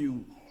don't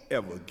you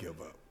ever give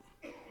up.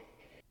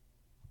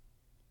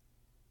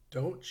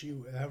 Don't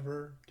you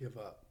ever give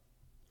up.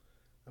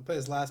 I'll play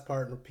this last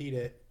part and repeat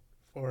it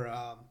for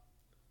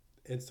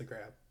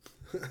Instagram.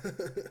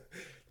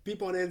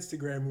 People on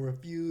Instagram who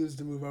refuse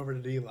to move over to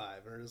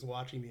DLive are just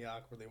watching me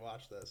awkwardly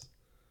watch this.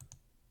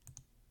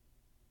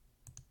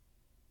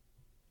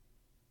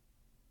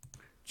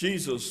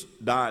 Jesus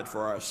died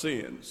for our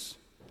sins.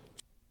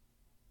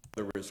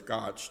 There is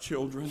God's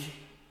children.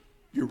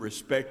 You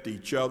respect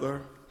each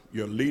other,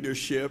 your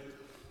leadership.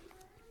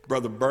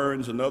 Brother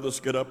Burns and others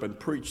get up and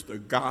preach the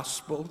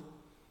gospel.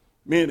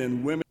 Men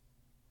and women,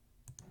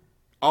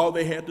 all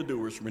they had to do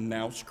was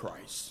renounce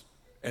Christ,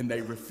 and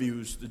they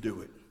refused to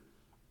do it.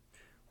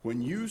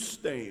 When you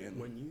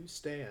stand,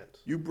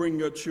 you bring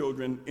your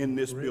children in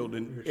this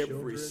building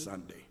every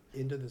Sunday.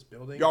 Into this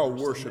building. Y'all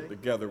worship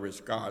together as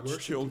God's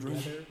children.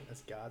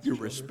 You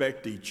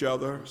respect each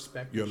other,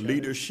 your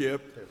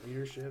leadership.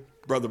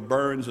 Brother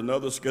Burns and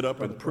others get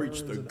up and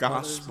preach the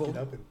gospel.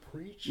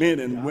 Men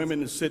and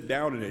women sit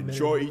down and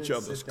enjoy each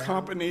other's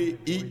company,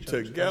 eat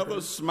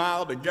together,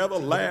 smile together,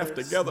 laugh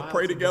together,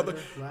 pray together.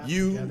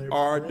 You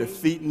are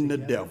defeating the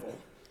devil.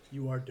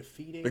 You are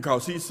defeating.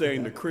 Because he's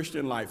saying the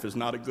Christian life is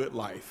not a good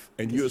life,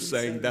 and you're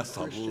saying that's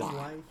a lie. Christian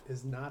life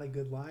is not a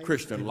good life.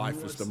 Christian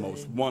life is the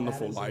most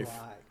wonderful life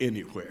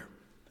anywhere.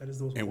 That is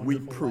the most and we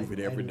prove it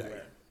every day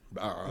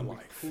by our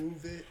life.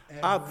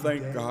 I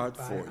thank God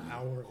for you.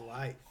 Our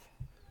life.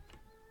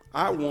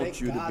 I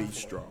want you to be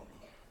strong.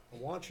 I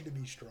want you to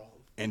be strong.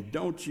 And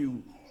don't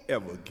you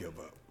ever give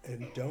up.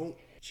 And don't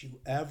you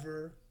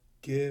ever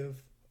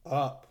give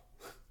up.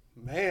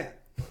 Man.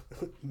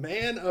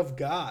 Man of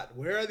God,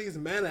 where are these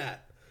men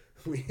at?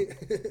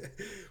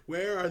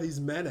 Where are these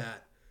men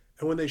at?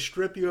 And when they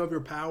strip you of your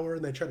power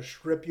and they try to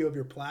strip you of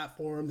your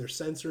platform, they're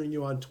censoring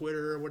you on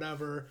Twitter or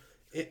whatever,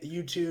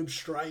 YouTube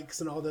strikes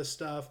and all this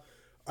stuff,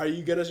 are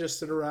you going to just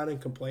sit around and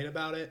complain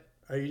about it?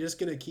 Are you just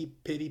going to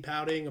keep pity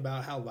pouting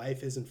about how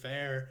life isn't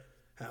fair,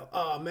 how,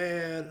 oh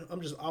man,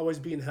 I'm just always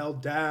being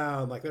held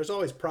down. Like there's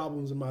always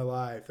problems in my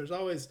life. There's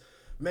always,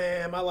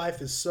 man, my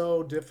life is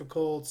so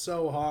difficult,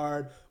 so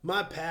hard.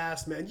 My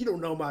past, man, you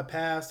don't know my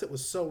past. It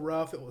was so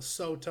rough. It was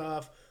so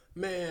tough.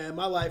 Man,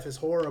 my life is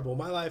horrible.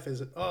 My life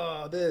is,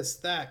 oh, this,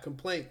 that,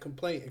 complaint,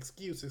 complaint,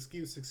 excuse,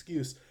 excuse,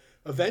 excuse.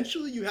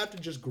 Eventually, you have to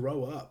just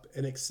grow up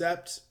and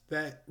accept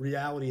that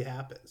reality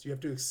happens. You have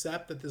to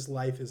accept that this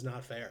life is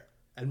not fair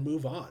and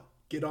move on.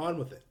 Get on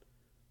with it.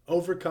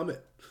 Overcome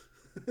it.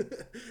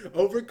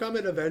 Overcome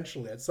it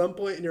eventually. At some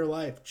point in your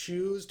life,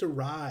 choose to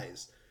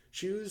rise,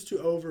 choose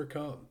to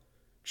overcome,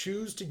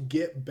 choose to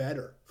get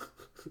better.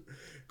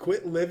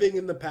 Quit living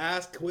in the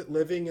past, quit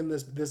living in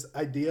this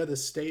idea,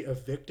 this state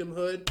of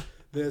victimhood,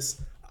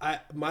 this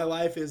my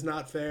life is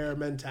not fair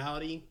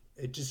mentality.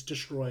 It's just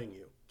destroying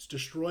you. It's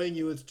destroying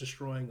you, it's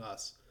destroying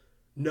us.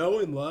 Know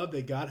and love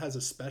that God has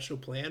a special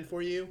plan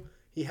for you.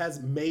 He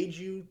has made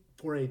you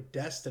for a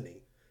destiny,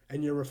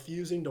 and you're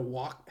refusing to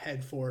walk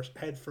head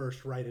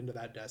first right into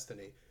that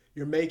destiny.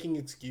 You're making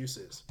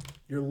excuses.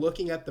 You're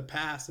looking at the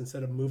past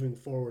instead of moving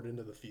forward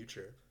into the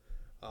future.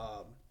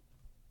 Um,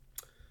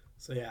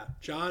 so yeah,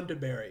 John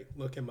DeBerry,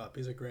 look him up.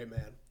 He's a great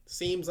man.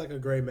 Seems like a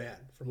great man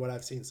from what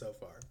I've seen so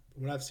far,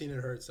 from what I've seen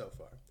and heard so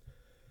far.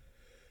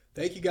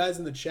 Thank you guys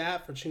in the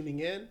chat for tuning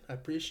in. I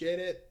appreciate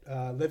it.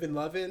 Living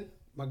Lovin',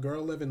 my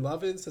girl Living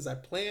Lovin' says, I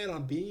plan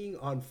on being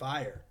on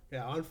fire.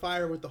 Yeah, on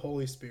fire with the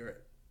Holy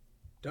Spirit.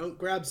 Don't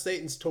grab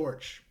Satan's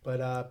torch,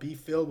 but be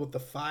filled with the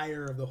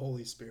fire of the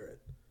Holy Spirit.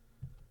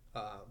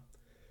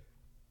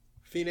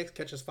 Phoenix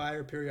catches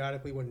fire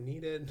periodically when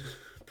needed.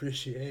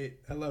 Appreciate.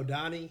 Hello,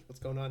 Donnie. What's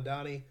going on,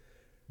 Donnie?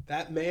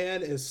 That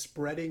man is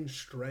spreading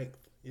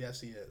strength.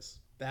 Yes, he is.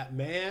 That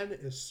man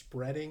is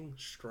spreading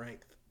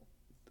strength.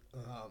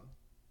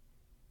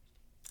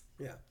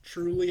 Yeah,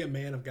 truly a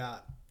man of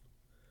God.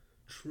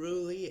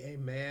 Truly a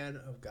man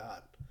of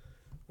God.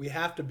 We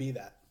have to be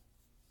that.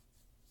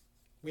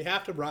 We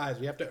have to rise.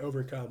 We have to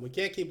overcome. We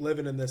can't keep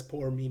living in this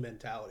poor me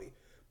mentality.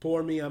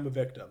 Poor me, I'm a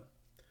victim.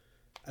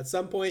 At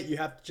some point, you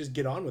have to just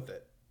get on with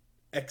it.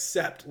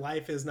 Accept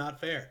life is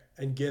not fair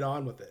and get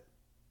on with it.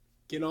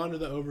 Get on to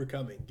the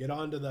overcoming. Get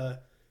on to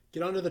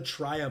the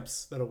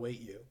triumphs that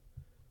await you.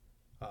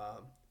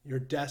 Your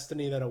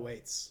destiny that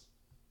awaits.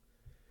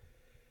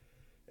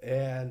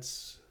 And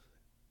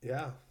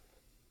yeah,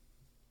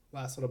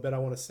 last little bit I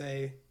want to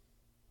say,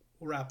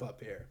 we'll wrap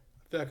up here.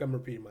 I feel like I'm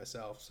repeating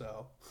myself,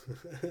 so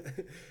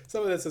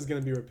some of this is going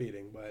to be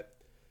repeating, but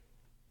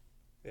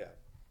yeah.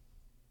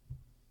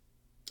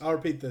 I'll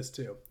repeat this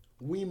too.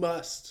 We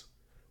must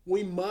now.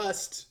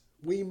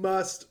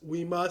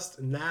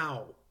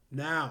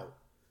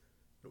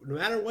 No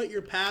matter what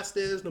your past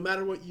is, no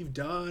matter what you've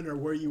done or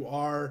where you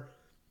are,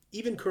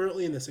 even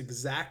currently in this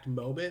exact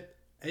moment,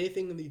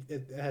 anything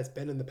that has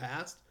been in the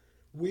past,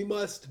 we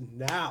must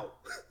now,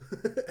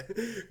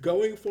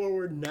 going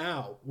forward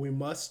now, we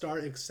must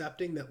start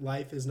accepting that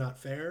life is not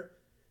fair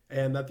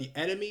and that the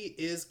enemy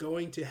is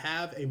going to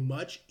have a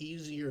much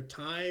easier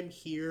time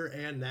here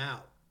and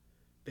now.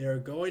 They are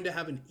going to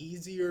have an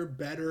easier,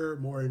 better,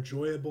 more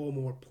enjoyable,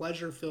 more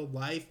pleasure-filled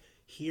life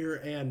here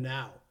and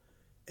now.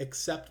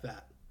 Accept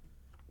that.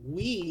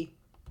 We,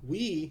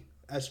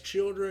 as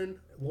children,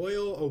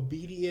 loyal,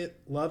 obedient,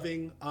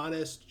 loving,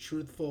 honest,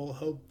 truthful,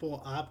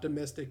 hopeful,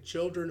 optimistic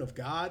children of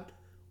God,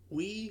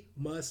 we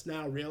must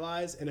now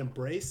realize and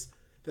embrace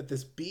that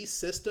this beast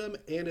system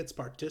and its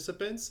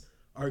participants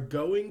are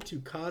going to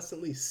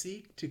constantly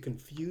seek to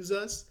confuse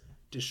us,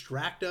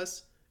 distract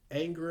us,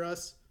 anger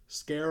us,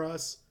 scare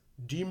us,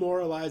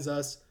 demoralize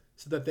us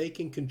so that they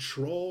can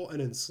control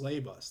and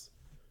enslave us.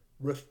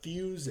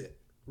 Refuse it,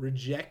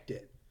 reject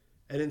it,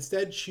 and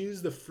instead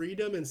choose the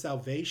freedom and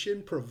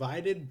salvation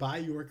provided by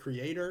your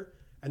Creator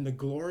and the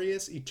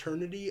glorious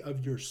eternity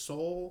of your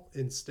soul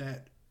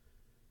instead.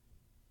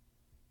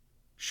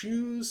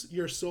 Choose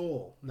your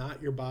soul, not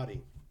your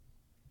body.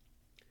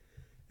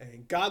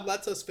 And God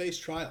lets us face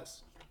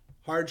trials,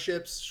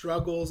 hardships,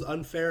 struggles,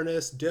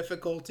 unfairness,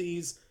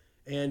 difficulties,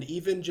 and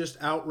even just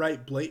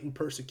outright blatant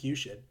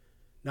persecution.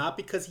 Not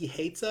because he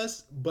hates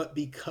us, but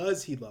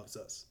because he loves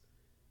us.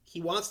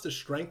 He wants to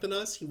strengthen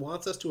us. He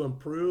wants us to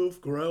improve,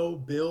 grow,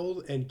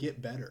 build, and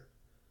get better.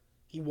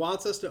 He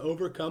wants us to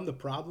overcome the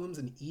problems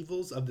and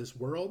evils of this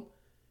world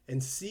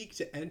and seek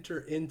to enter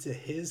into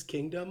his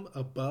kingdom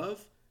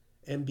above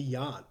and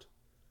beyond.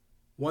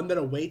 One that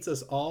awaits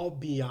us all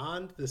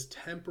beyond this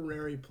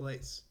temporary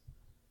place.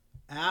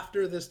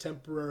 After this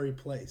temporary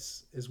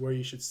place is where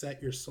you should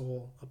set your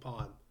soul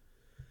upon.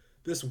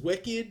 This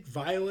wicked,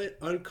 violent,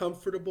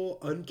 uncomfortable,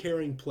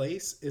 uncaring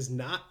place is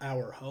not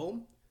our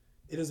home.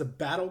 It is a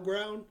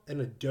battleground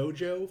and a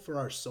dojo for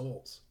our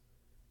souls.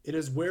 It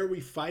is where we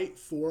fight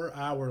for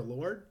our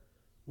Lord,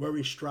 where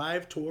we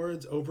strive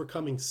towards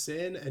overcoming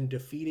sin and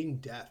defeating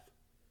death,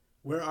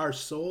 where our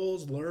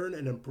souls learn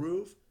and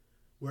improve,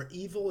 where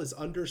evil is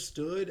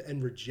understood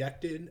and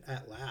rejected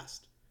at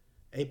last.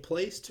 A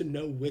place to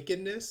know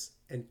wickedness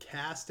and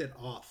cast it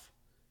off.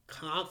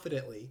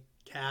 Confidently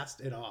cast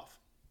it off.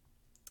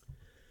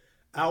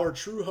 Our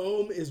true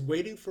home is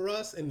waiting for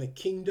us in the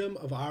kingdom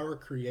of our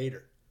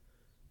Creator.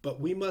 but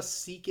we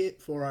must seek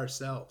it for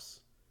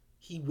ourselves.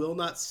 He will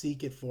not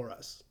seek it for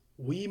us.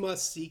 We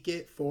must seek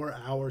it for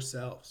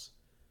ourselves.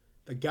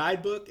 The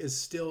guidebook is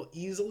still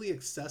easily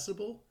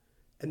accessible,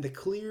 and the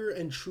clear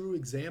and true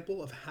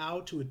example of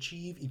how to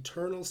achieve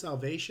eternal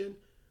salvation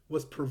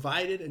was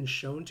provided and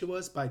shown to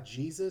us by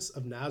Jesus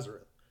of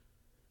Nazareth,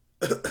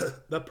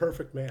 the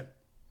perfect man.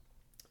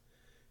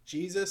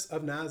 Jesus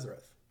of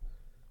Nazareth,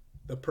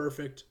 the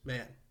perfect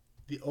man,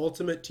 the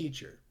ultimate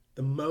teacher,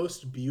 the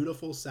most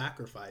beautiful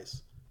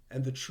sacrifice,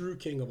 and the true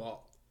King of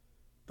all,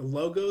 the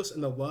Logos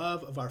and the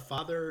love of our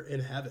Father in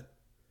heaven.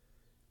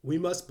 We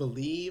must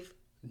believe,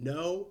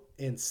 know,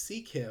 and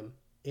seek him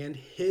and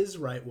his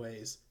right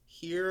ways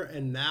here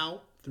and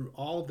now through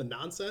all of the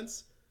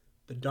nonsense,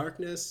 the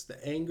darkness,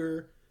 the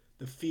anger,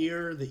 the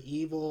fear, the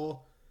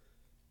evil,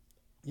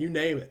 you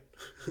name it.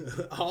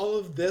 All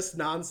of this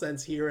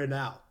nonsense here and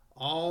now,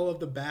 all of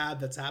the bad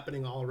that's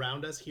happening all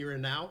around us here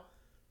and now,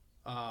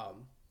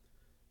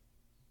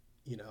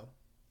 you know,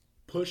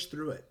 push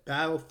through it,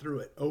 battle through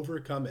it,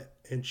 overcome it,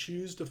 and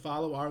choose to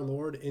follow our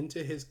Lord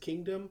into his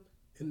kingdom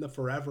in the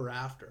forever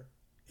after,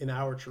 in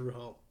our true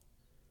home.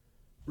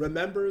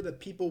 Remember that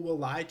people will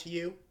lie to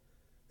you.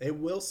 They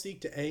will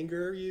seek to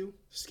anger you,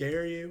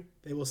 scare you.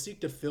 They will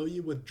seek to fill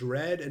you with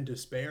dread and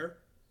despair.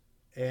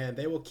 And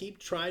they will keep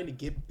trying to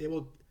get, they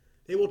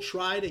will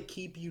try to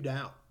keep you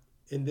down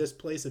in this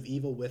place of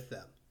evil with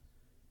them.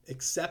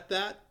 Accept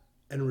that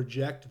and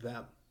reject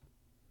them.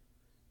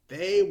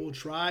 They will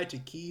try to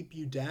keep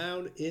you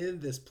down in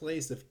this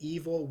place of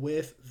evil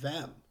with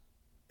them.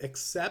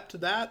 Accept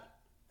that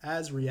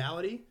as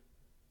reality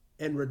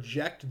and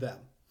reject them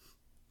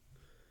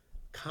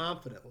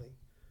confidently.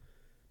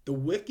 The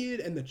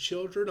wicked and the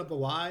children of the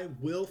lie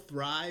will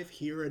thrive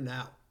here and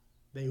now.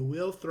 They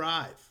will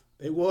thrive.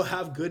 They will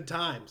have good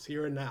times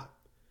here and now.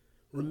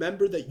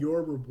 Remember that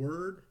your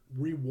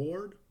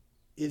reward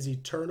is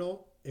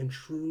eternal and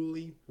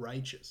truly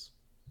righteous.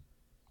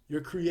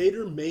 Your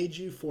Creator made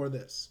you for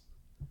this.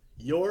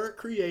 Your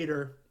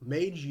Creator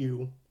made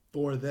you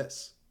for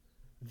this.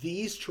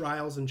 These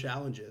trials and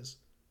challenges,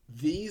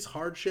 these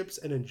hardships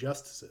and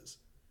injustices,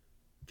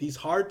 these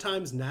hard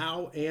times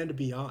now and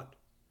beyond.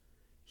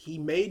 He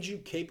made you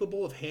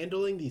capable of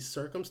handling these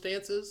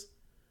circumstances.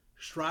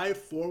 Strive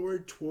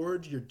forward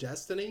towards your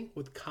destiny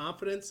with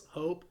confidence,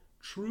 hope,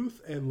 truth,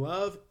 and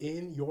love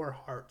in your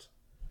heart.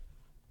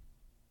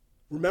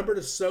 Remember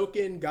to soak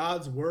in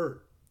God's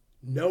word,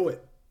 know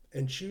it,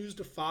 and choose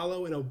to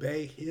follow and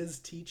obey his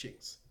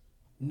teachings.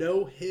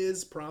 Know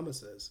his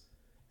promises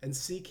and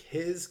seek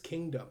his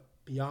kingdom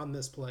beyond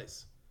this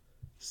place.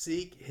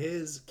 Seek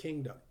his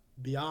kingdom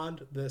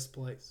beyond this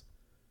place.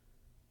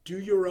 Do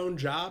your own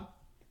job.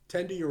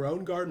 Tend to your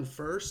own garden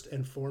first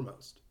and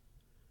foremost.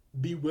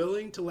 Be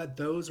willing to let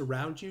those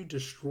around you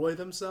destroy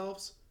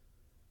themselves,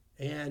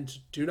 and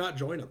do not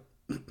join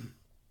them.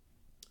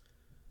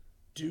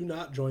 Do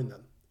not join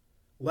them.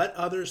 Let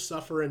others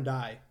suffer and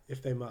die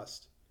if they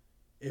must.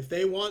 If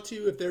they want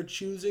to, if they're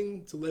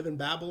choosing to live in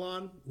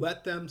Babylon,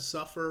 let them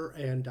suffer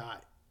and die.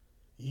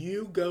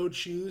 You go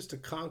choose to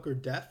conquer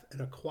death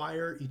and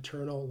acquire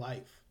eternal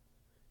life.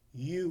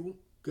 You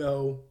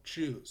go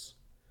choose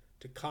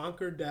to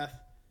conquer death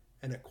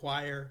and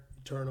acquire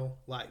eternal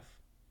life.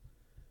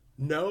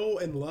 Know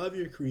and love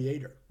your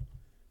Creator.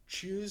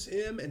 Choose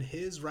him and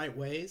his right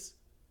ways.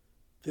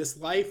 This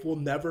life will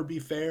never be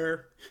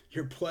fair.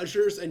 Your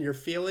pleasures and your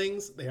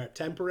feelings, they are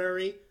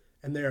temporary,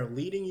 and they are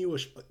leading you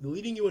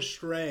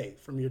astray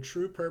from your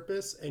true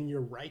purpose and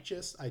your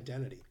righteous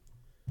identity.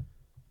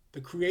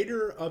 The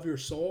Creator of your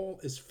soul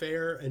is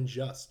fair and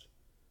just.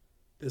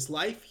 This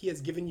life he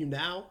has given you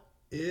now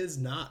is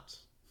not.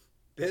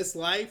 This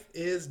life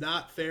is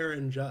not fair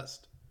and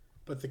just,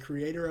 but the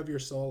Creator of your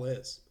soul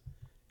is.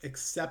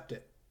 Accept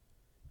it.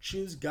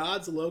 Choose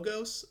God's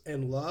logos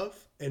and love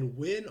and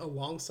win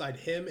alongside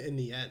him in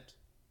the end.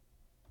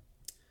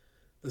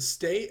 The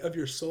state of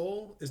your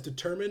soul is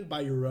determined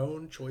by your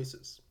own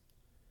choices.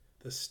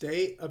 The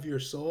state of your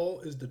soul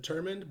is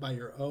determined by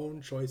your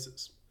own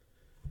choices.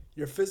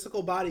 Your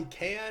physical body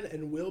can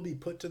and will be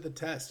put to the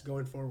test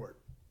going forward,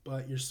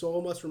 but your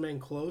soul must remain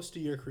close to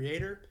your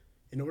Creator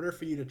in order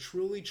for you to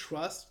truly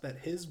trust that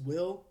his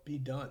will be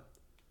done.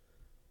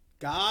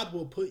 God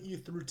will put you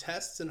through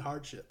tests and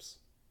hardships.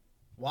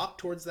 Walk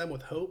towards them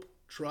with hope,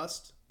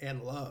 trust,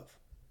 and love,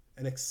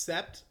 and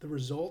accept the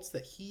results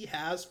that he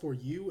has for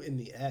you in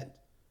the end.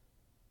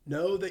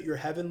 Know that your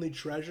heavenly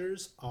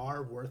treasures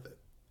are worth it.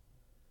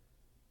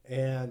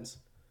 And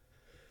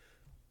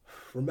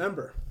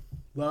remember,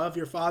 love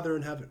your Father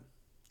in heaven.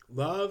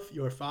 Love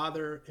your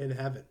Father in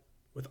heaven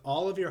with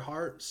all of your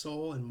heart,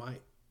 soul, and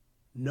might.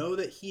 Know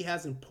that he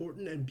has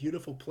important and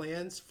beautiful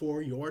plans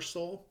for your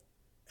soul,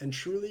 and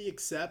truly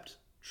accept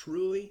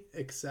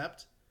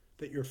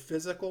that your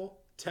physical,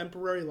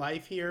 temporary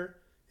life here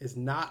is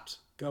not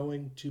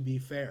going to be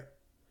fair.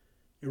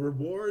 Your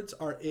rewards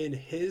are in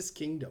his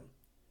kingdom.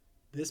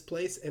 This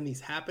place and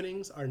these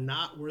happenings are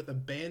not worth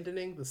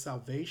abandoning the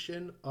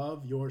salvation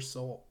of your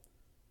soul.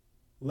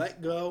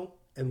 Let go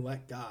and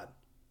let God.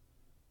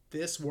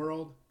 This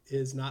world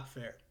is not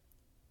fair.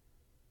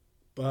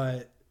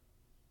 But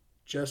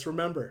just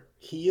remember,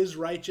 he is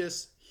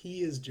righteous,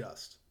 he is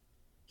just.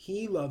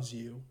 He loves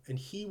you, and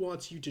he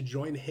wants you to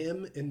join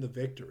him in the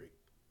victory.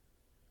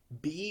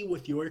 Be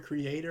with your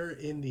Creator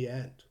in the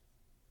end.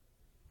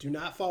 Do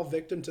not fall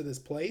victim to this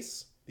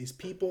place, these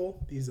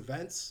people, these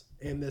events,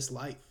 and this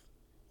life.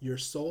 Your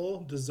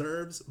soul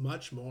deserves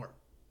much more.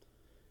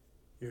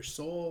 Your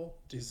soul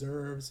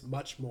deserves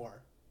much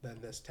more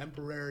than this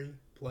temporary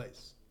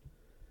place.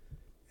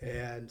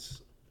 And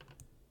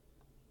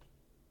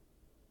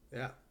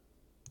yeah,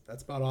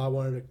 that's about all I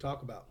wanted to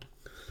talk about.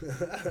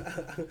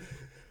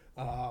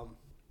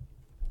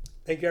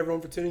 Thank you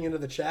everyone for tuning into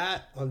the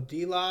chat on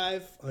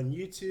DLive, on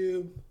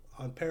YouTube,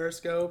 on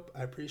Periscope.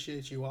 I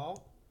appreciate you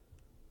all.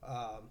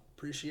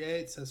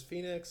 Appreciate, says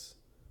Phoenix.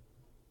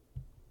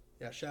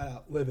 Yeah, shout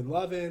out Live and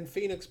Lovin',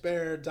 Phoenix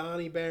Bear,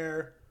 Donnie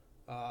Bear,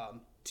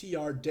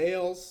 TR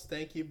Dales,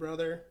 thank you,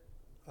 brother.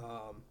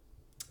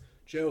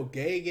 Joe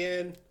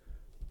Gagan,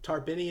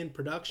 Tarpinian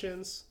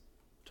Productions.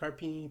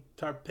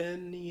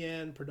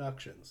 Tarpinian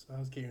Productions. I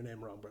was getting your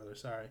name wrong, brother.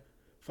 Sorry.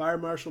 Fire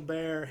Marshal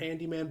Bear,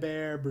 Handyman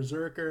Bear,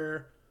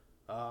 Berserker,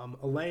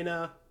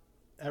 Elena,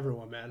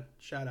 everyone, man.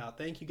 Shout out.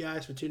 Thank you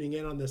guys for tuning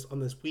in on this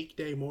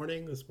weekday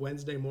morning, this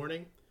Wednesday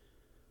morning.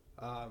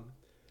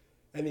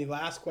 Any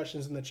last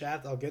questions in the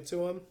chat, I'll get to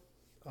them.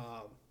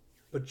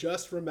 But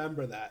just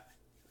remember that.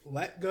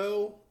 Let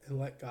go and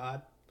let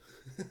God.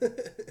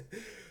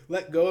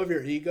 Let go of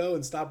your ego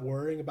and stop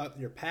worrying about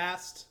your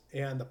past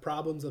and the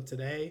problems of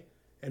today,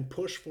 and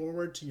push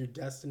forward to your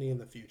destiny in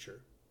the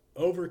future.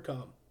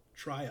 Overcome.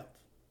 Triumph.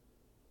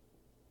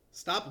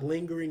 Stop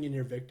lingering in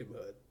your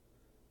victimhood.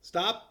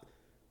 Stop,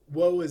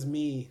 woe is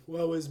me,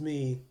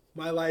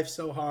 my life's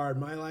so hard,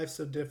 my life's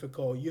so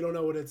difficult, you don't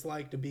know what it's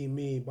like to be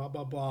me, blah,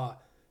 blah, blah.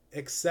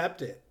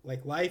 Accept it.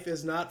 Like, life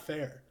is not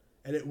fair,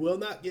 and it will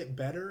not get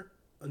better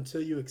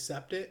until you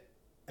accept it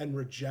and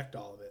reject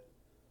all of it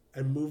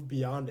and move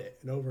beyond it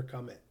and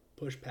overcome it.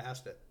 Push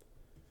past it.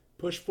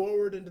 Push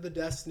forward into the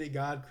destiny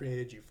God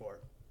created you for.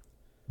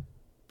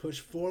 Push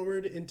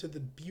forward into the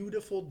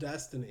beautiful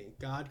destiny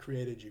God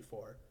created you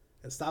for.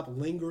 And stop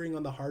lingering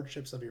on the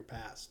hardships of your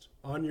past,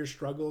 on your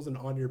struggles and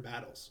on your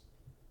battles.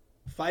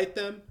 Fight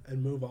them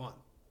and move on.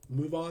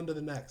 Move on to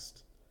the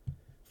next.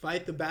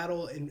 Fight the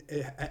battle and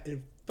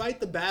fight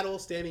the battle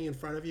standing in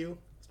front of you,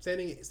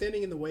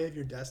 standing in the way of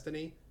your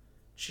destiny.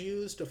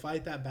 Choose to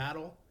fight that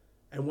battle,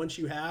 and once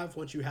you have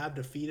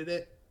defeated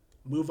it,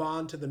 move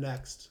on to the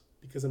next,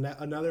 because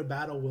another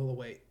battle will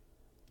await.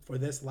 For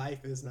this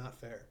life is not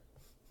fair.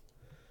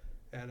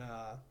 And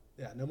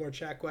yeah, no more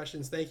chat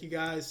questions. Thank you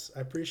guys.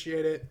 I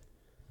appreciate it.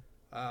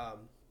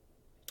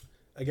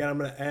 Again, I'm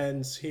going to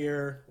end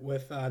here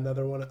with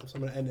another one. So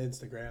I'm going to end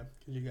Instagram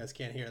because you guys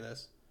can't hear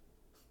this.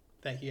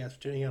 Thank you guys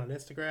for tuning in on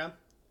Instagram.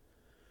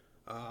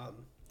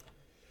 I'm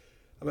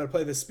going to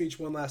play this speech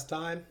one last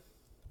time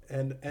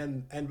and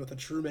end with a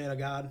true man of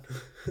God.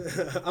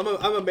 I'm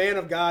a man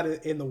of God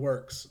in the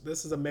works.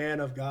 This is a man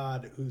of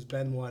God who's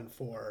been one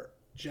for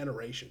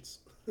generations,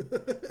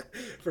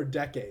 for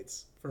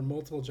decades, for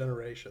multiple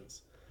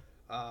generations.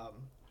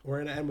 We're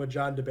going to end with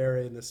John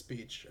DeBerry in this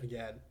speech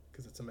again,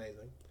 because it's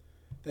amazing.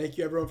 Thank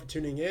you everyone for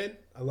tuning in.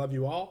 I love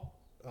you all.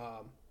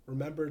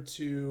 Remember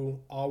to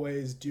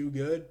always do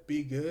good,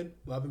 be good,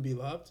 love and be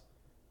loved.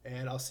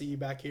 And I'll see you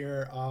back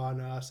here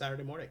on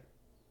Saturday morning.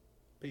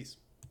 Peace.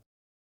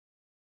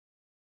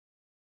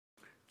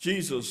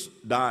 Jesus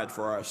died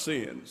for our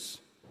sins.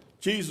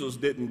 Jesus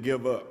didn't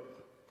give up.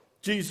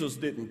 Jesus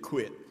didn't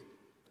quit.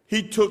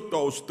 He took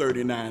those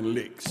 39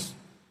 licks.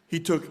 He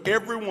took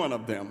every one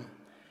of them.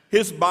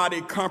 His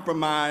body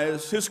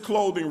compromised, his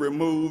clothing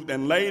removed,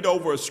 and laid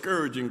over a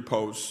scourging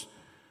post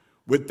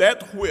with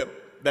that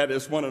whip that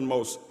is one of the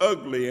most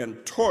ugly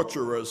and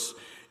torturous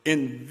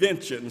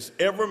inventions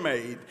ever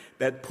made,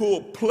 that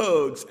pulled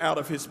plugs out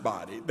of his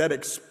body, that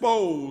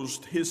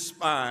exposed his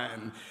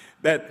spine,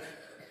 that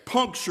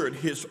punctured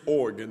his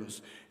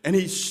organs, and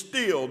he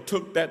still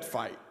took that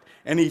fight,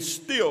 and he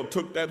still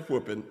took that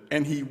whipping,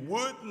 and he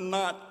would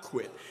not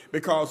quit.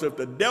 Because if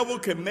the devil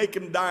can make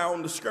him die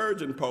on the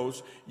scourging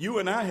post, you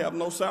and I have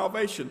no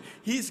salvation.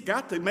 He's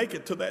got to make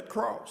it to that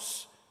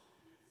cross.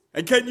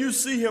 And can you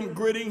see him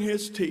gritting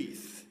his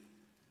teeth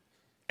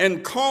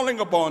and calling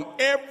upon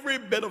every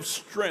bit of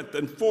strength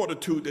and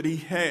fortitude that he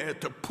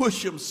had to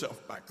push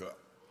himself back up?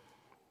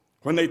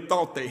 When they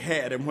thought they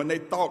had him, when they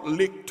thought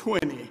lick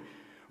 20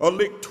 or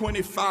lick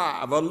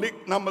 25 or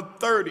lick number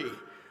 30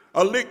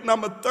 or lick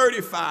number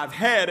 35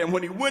 had him,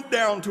 when he went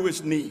down to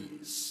his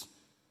knees.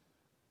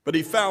 But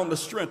he found the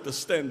strength to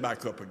stand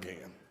back up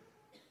again.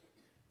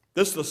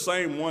 This is the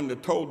same one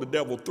that told the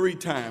devil 3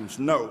 times,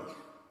 no,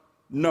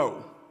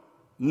 no,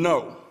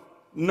 no,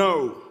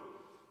 no.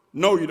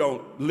 No, you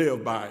don't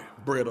live by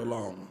bread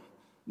alone.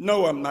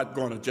 No, I'm not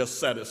going to just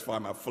satisfy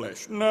my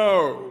flesh.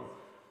 No,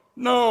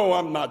 no,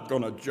 I'm not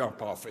going to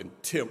jump off and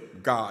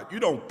tempt God. You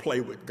don't play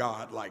with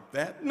God like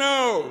that.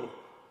 No,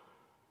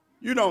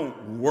 you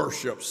don't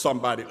worship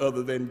somebody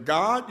other than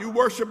God. You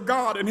worship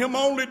God, and him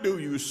only do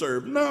you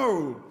serve.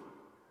 No.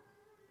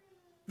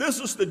 This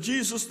is the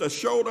Jesus that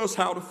showed us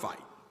how to fight.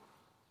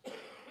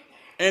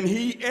 And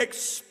he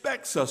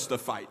expects us to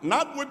fight,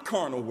 not with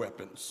carnal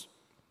weapons,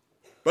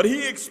 but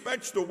he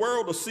expects the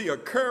world to see a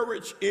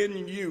courage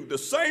in you, the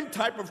same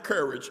type of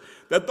courage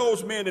that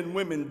those men and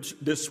women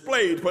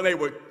displayed when they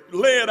were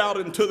led out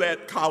into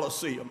that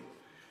Colosseum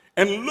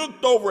and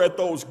looked over at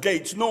those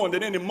gates, knowing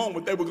that any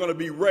moment they were going to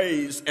be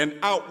raised and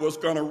out was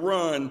going to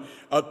run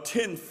a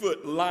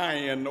 10-foot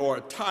lion or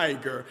a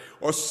tiger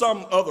or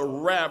some other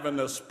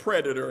ravenous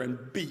predator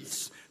and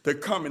beast to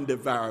come and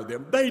devour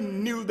them. They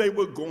knew they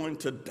were going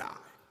to die.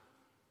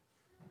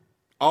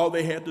 All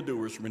they had to do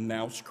was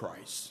renounce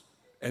Christ,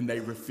 and they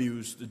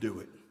refused to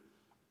do it.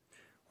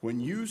 When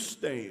you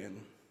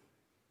stand,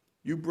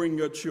 you bring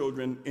your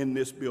children in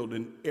this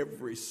building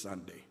every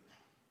Sunday.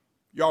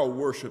 Y'all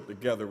worship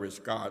together as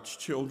God's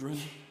children.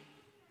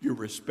 You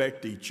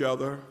respect each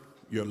other,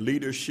 your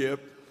leadership.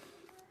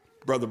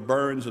 Brother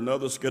Burns and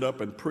others get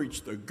up and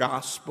preach the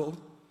gospel.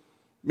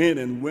 Men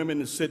and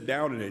women sit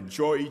down and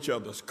enjoy each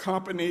other's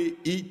company,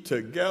 eat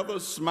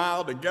together,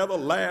 smile together,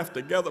 laugh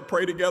together,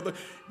 pray together.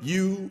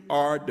 You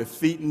are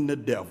defeating the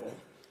devil,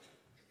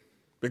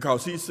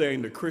 because he's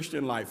saying the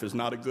Christian life is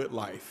not a good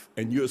life,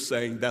 and you're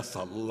saying that's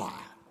a lie.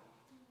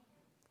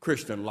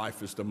 Christian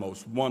life is the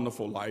most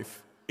wonderful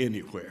life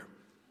anywhere,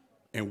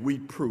 and we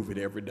prove it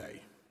every day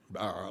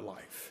by our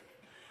life.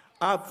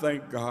 I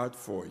thank God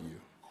for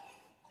you.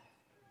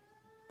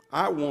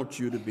 I want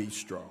you to be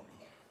strong.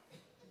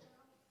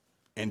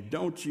 And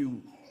don't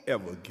you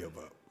ever give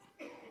up.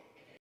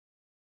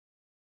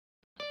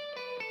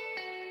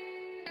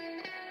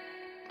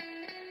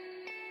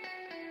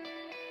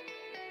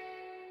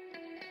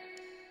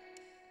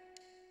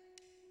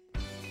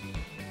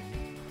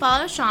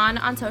 Follow Sean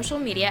on social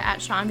media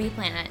at Sean B.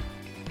 Planet.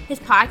 His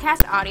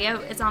podcast audio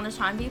is on the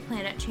Sean B.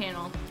 Planet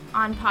channel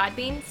on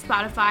Podbean,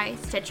 Spotify,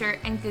 Stitcher,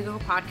 and Google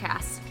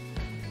Podcasts.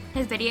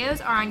 His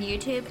videos are on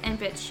YouTube and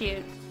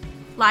BitChute.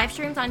 Live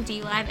streams on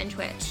DLive and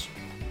Twitch.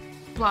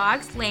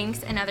 Blogs,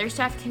 links, and other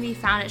stuff can be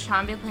found at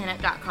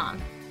SeanBplanet.com.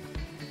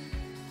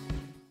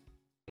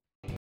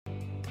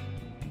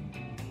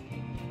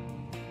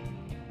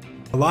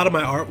 A lot of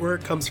my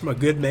artwork comes from a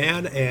good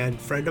man and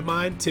friend of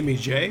mine, Timmy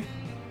J.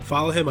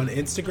 Follow him on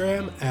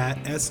Instagram at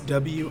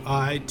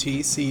SWITCHBAX.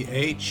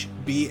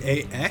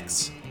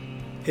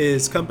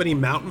 His company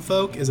Mountain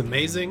Folk is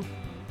amazing.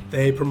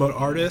 They promote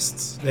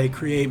artists, they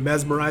create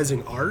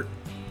mesmerizing art,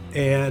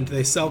 and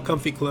they sell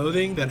comfy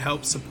clothing that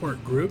helps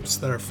support groups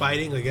that are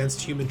fighting against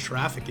human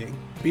trafficking.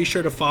 Be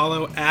sure to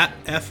follow at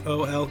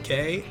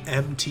FOLKMTN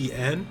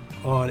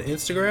on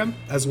Instagram,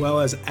 as well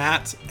as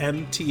at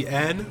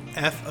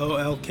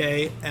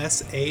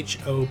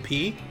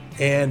MTNFOLKSHOP.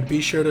 And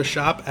be sure to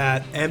shop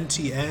at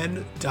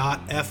mtn.folk.shop.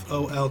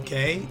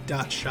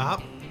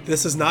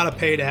 This is not a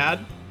paid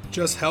ad.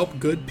 Just help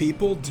good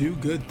people do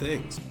good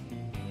things.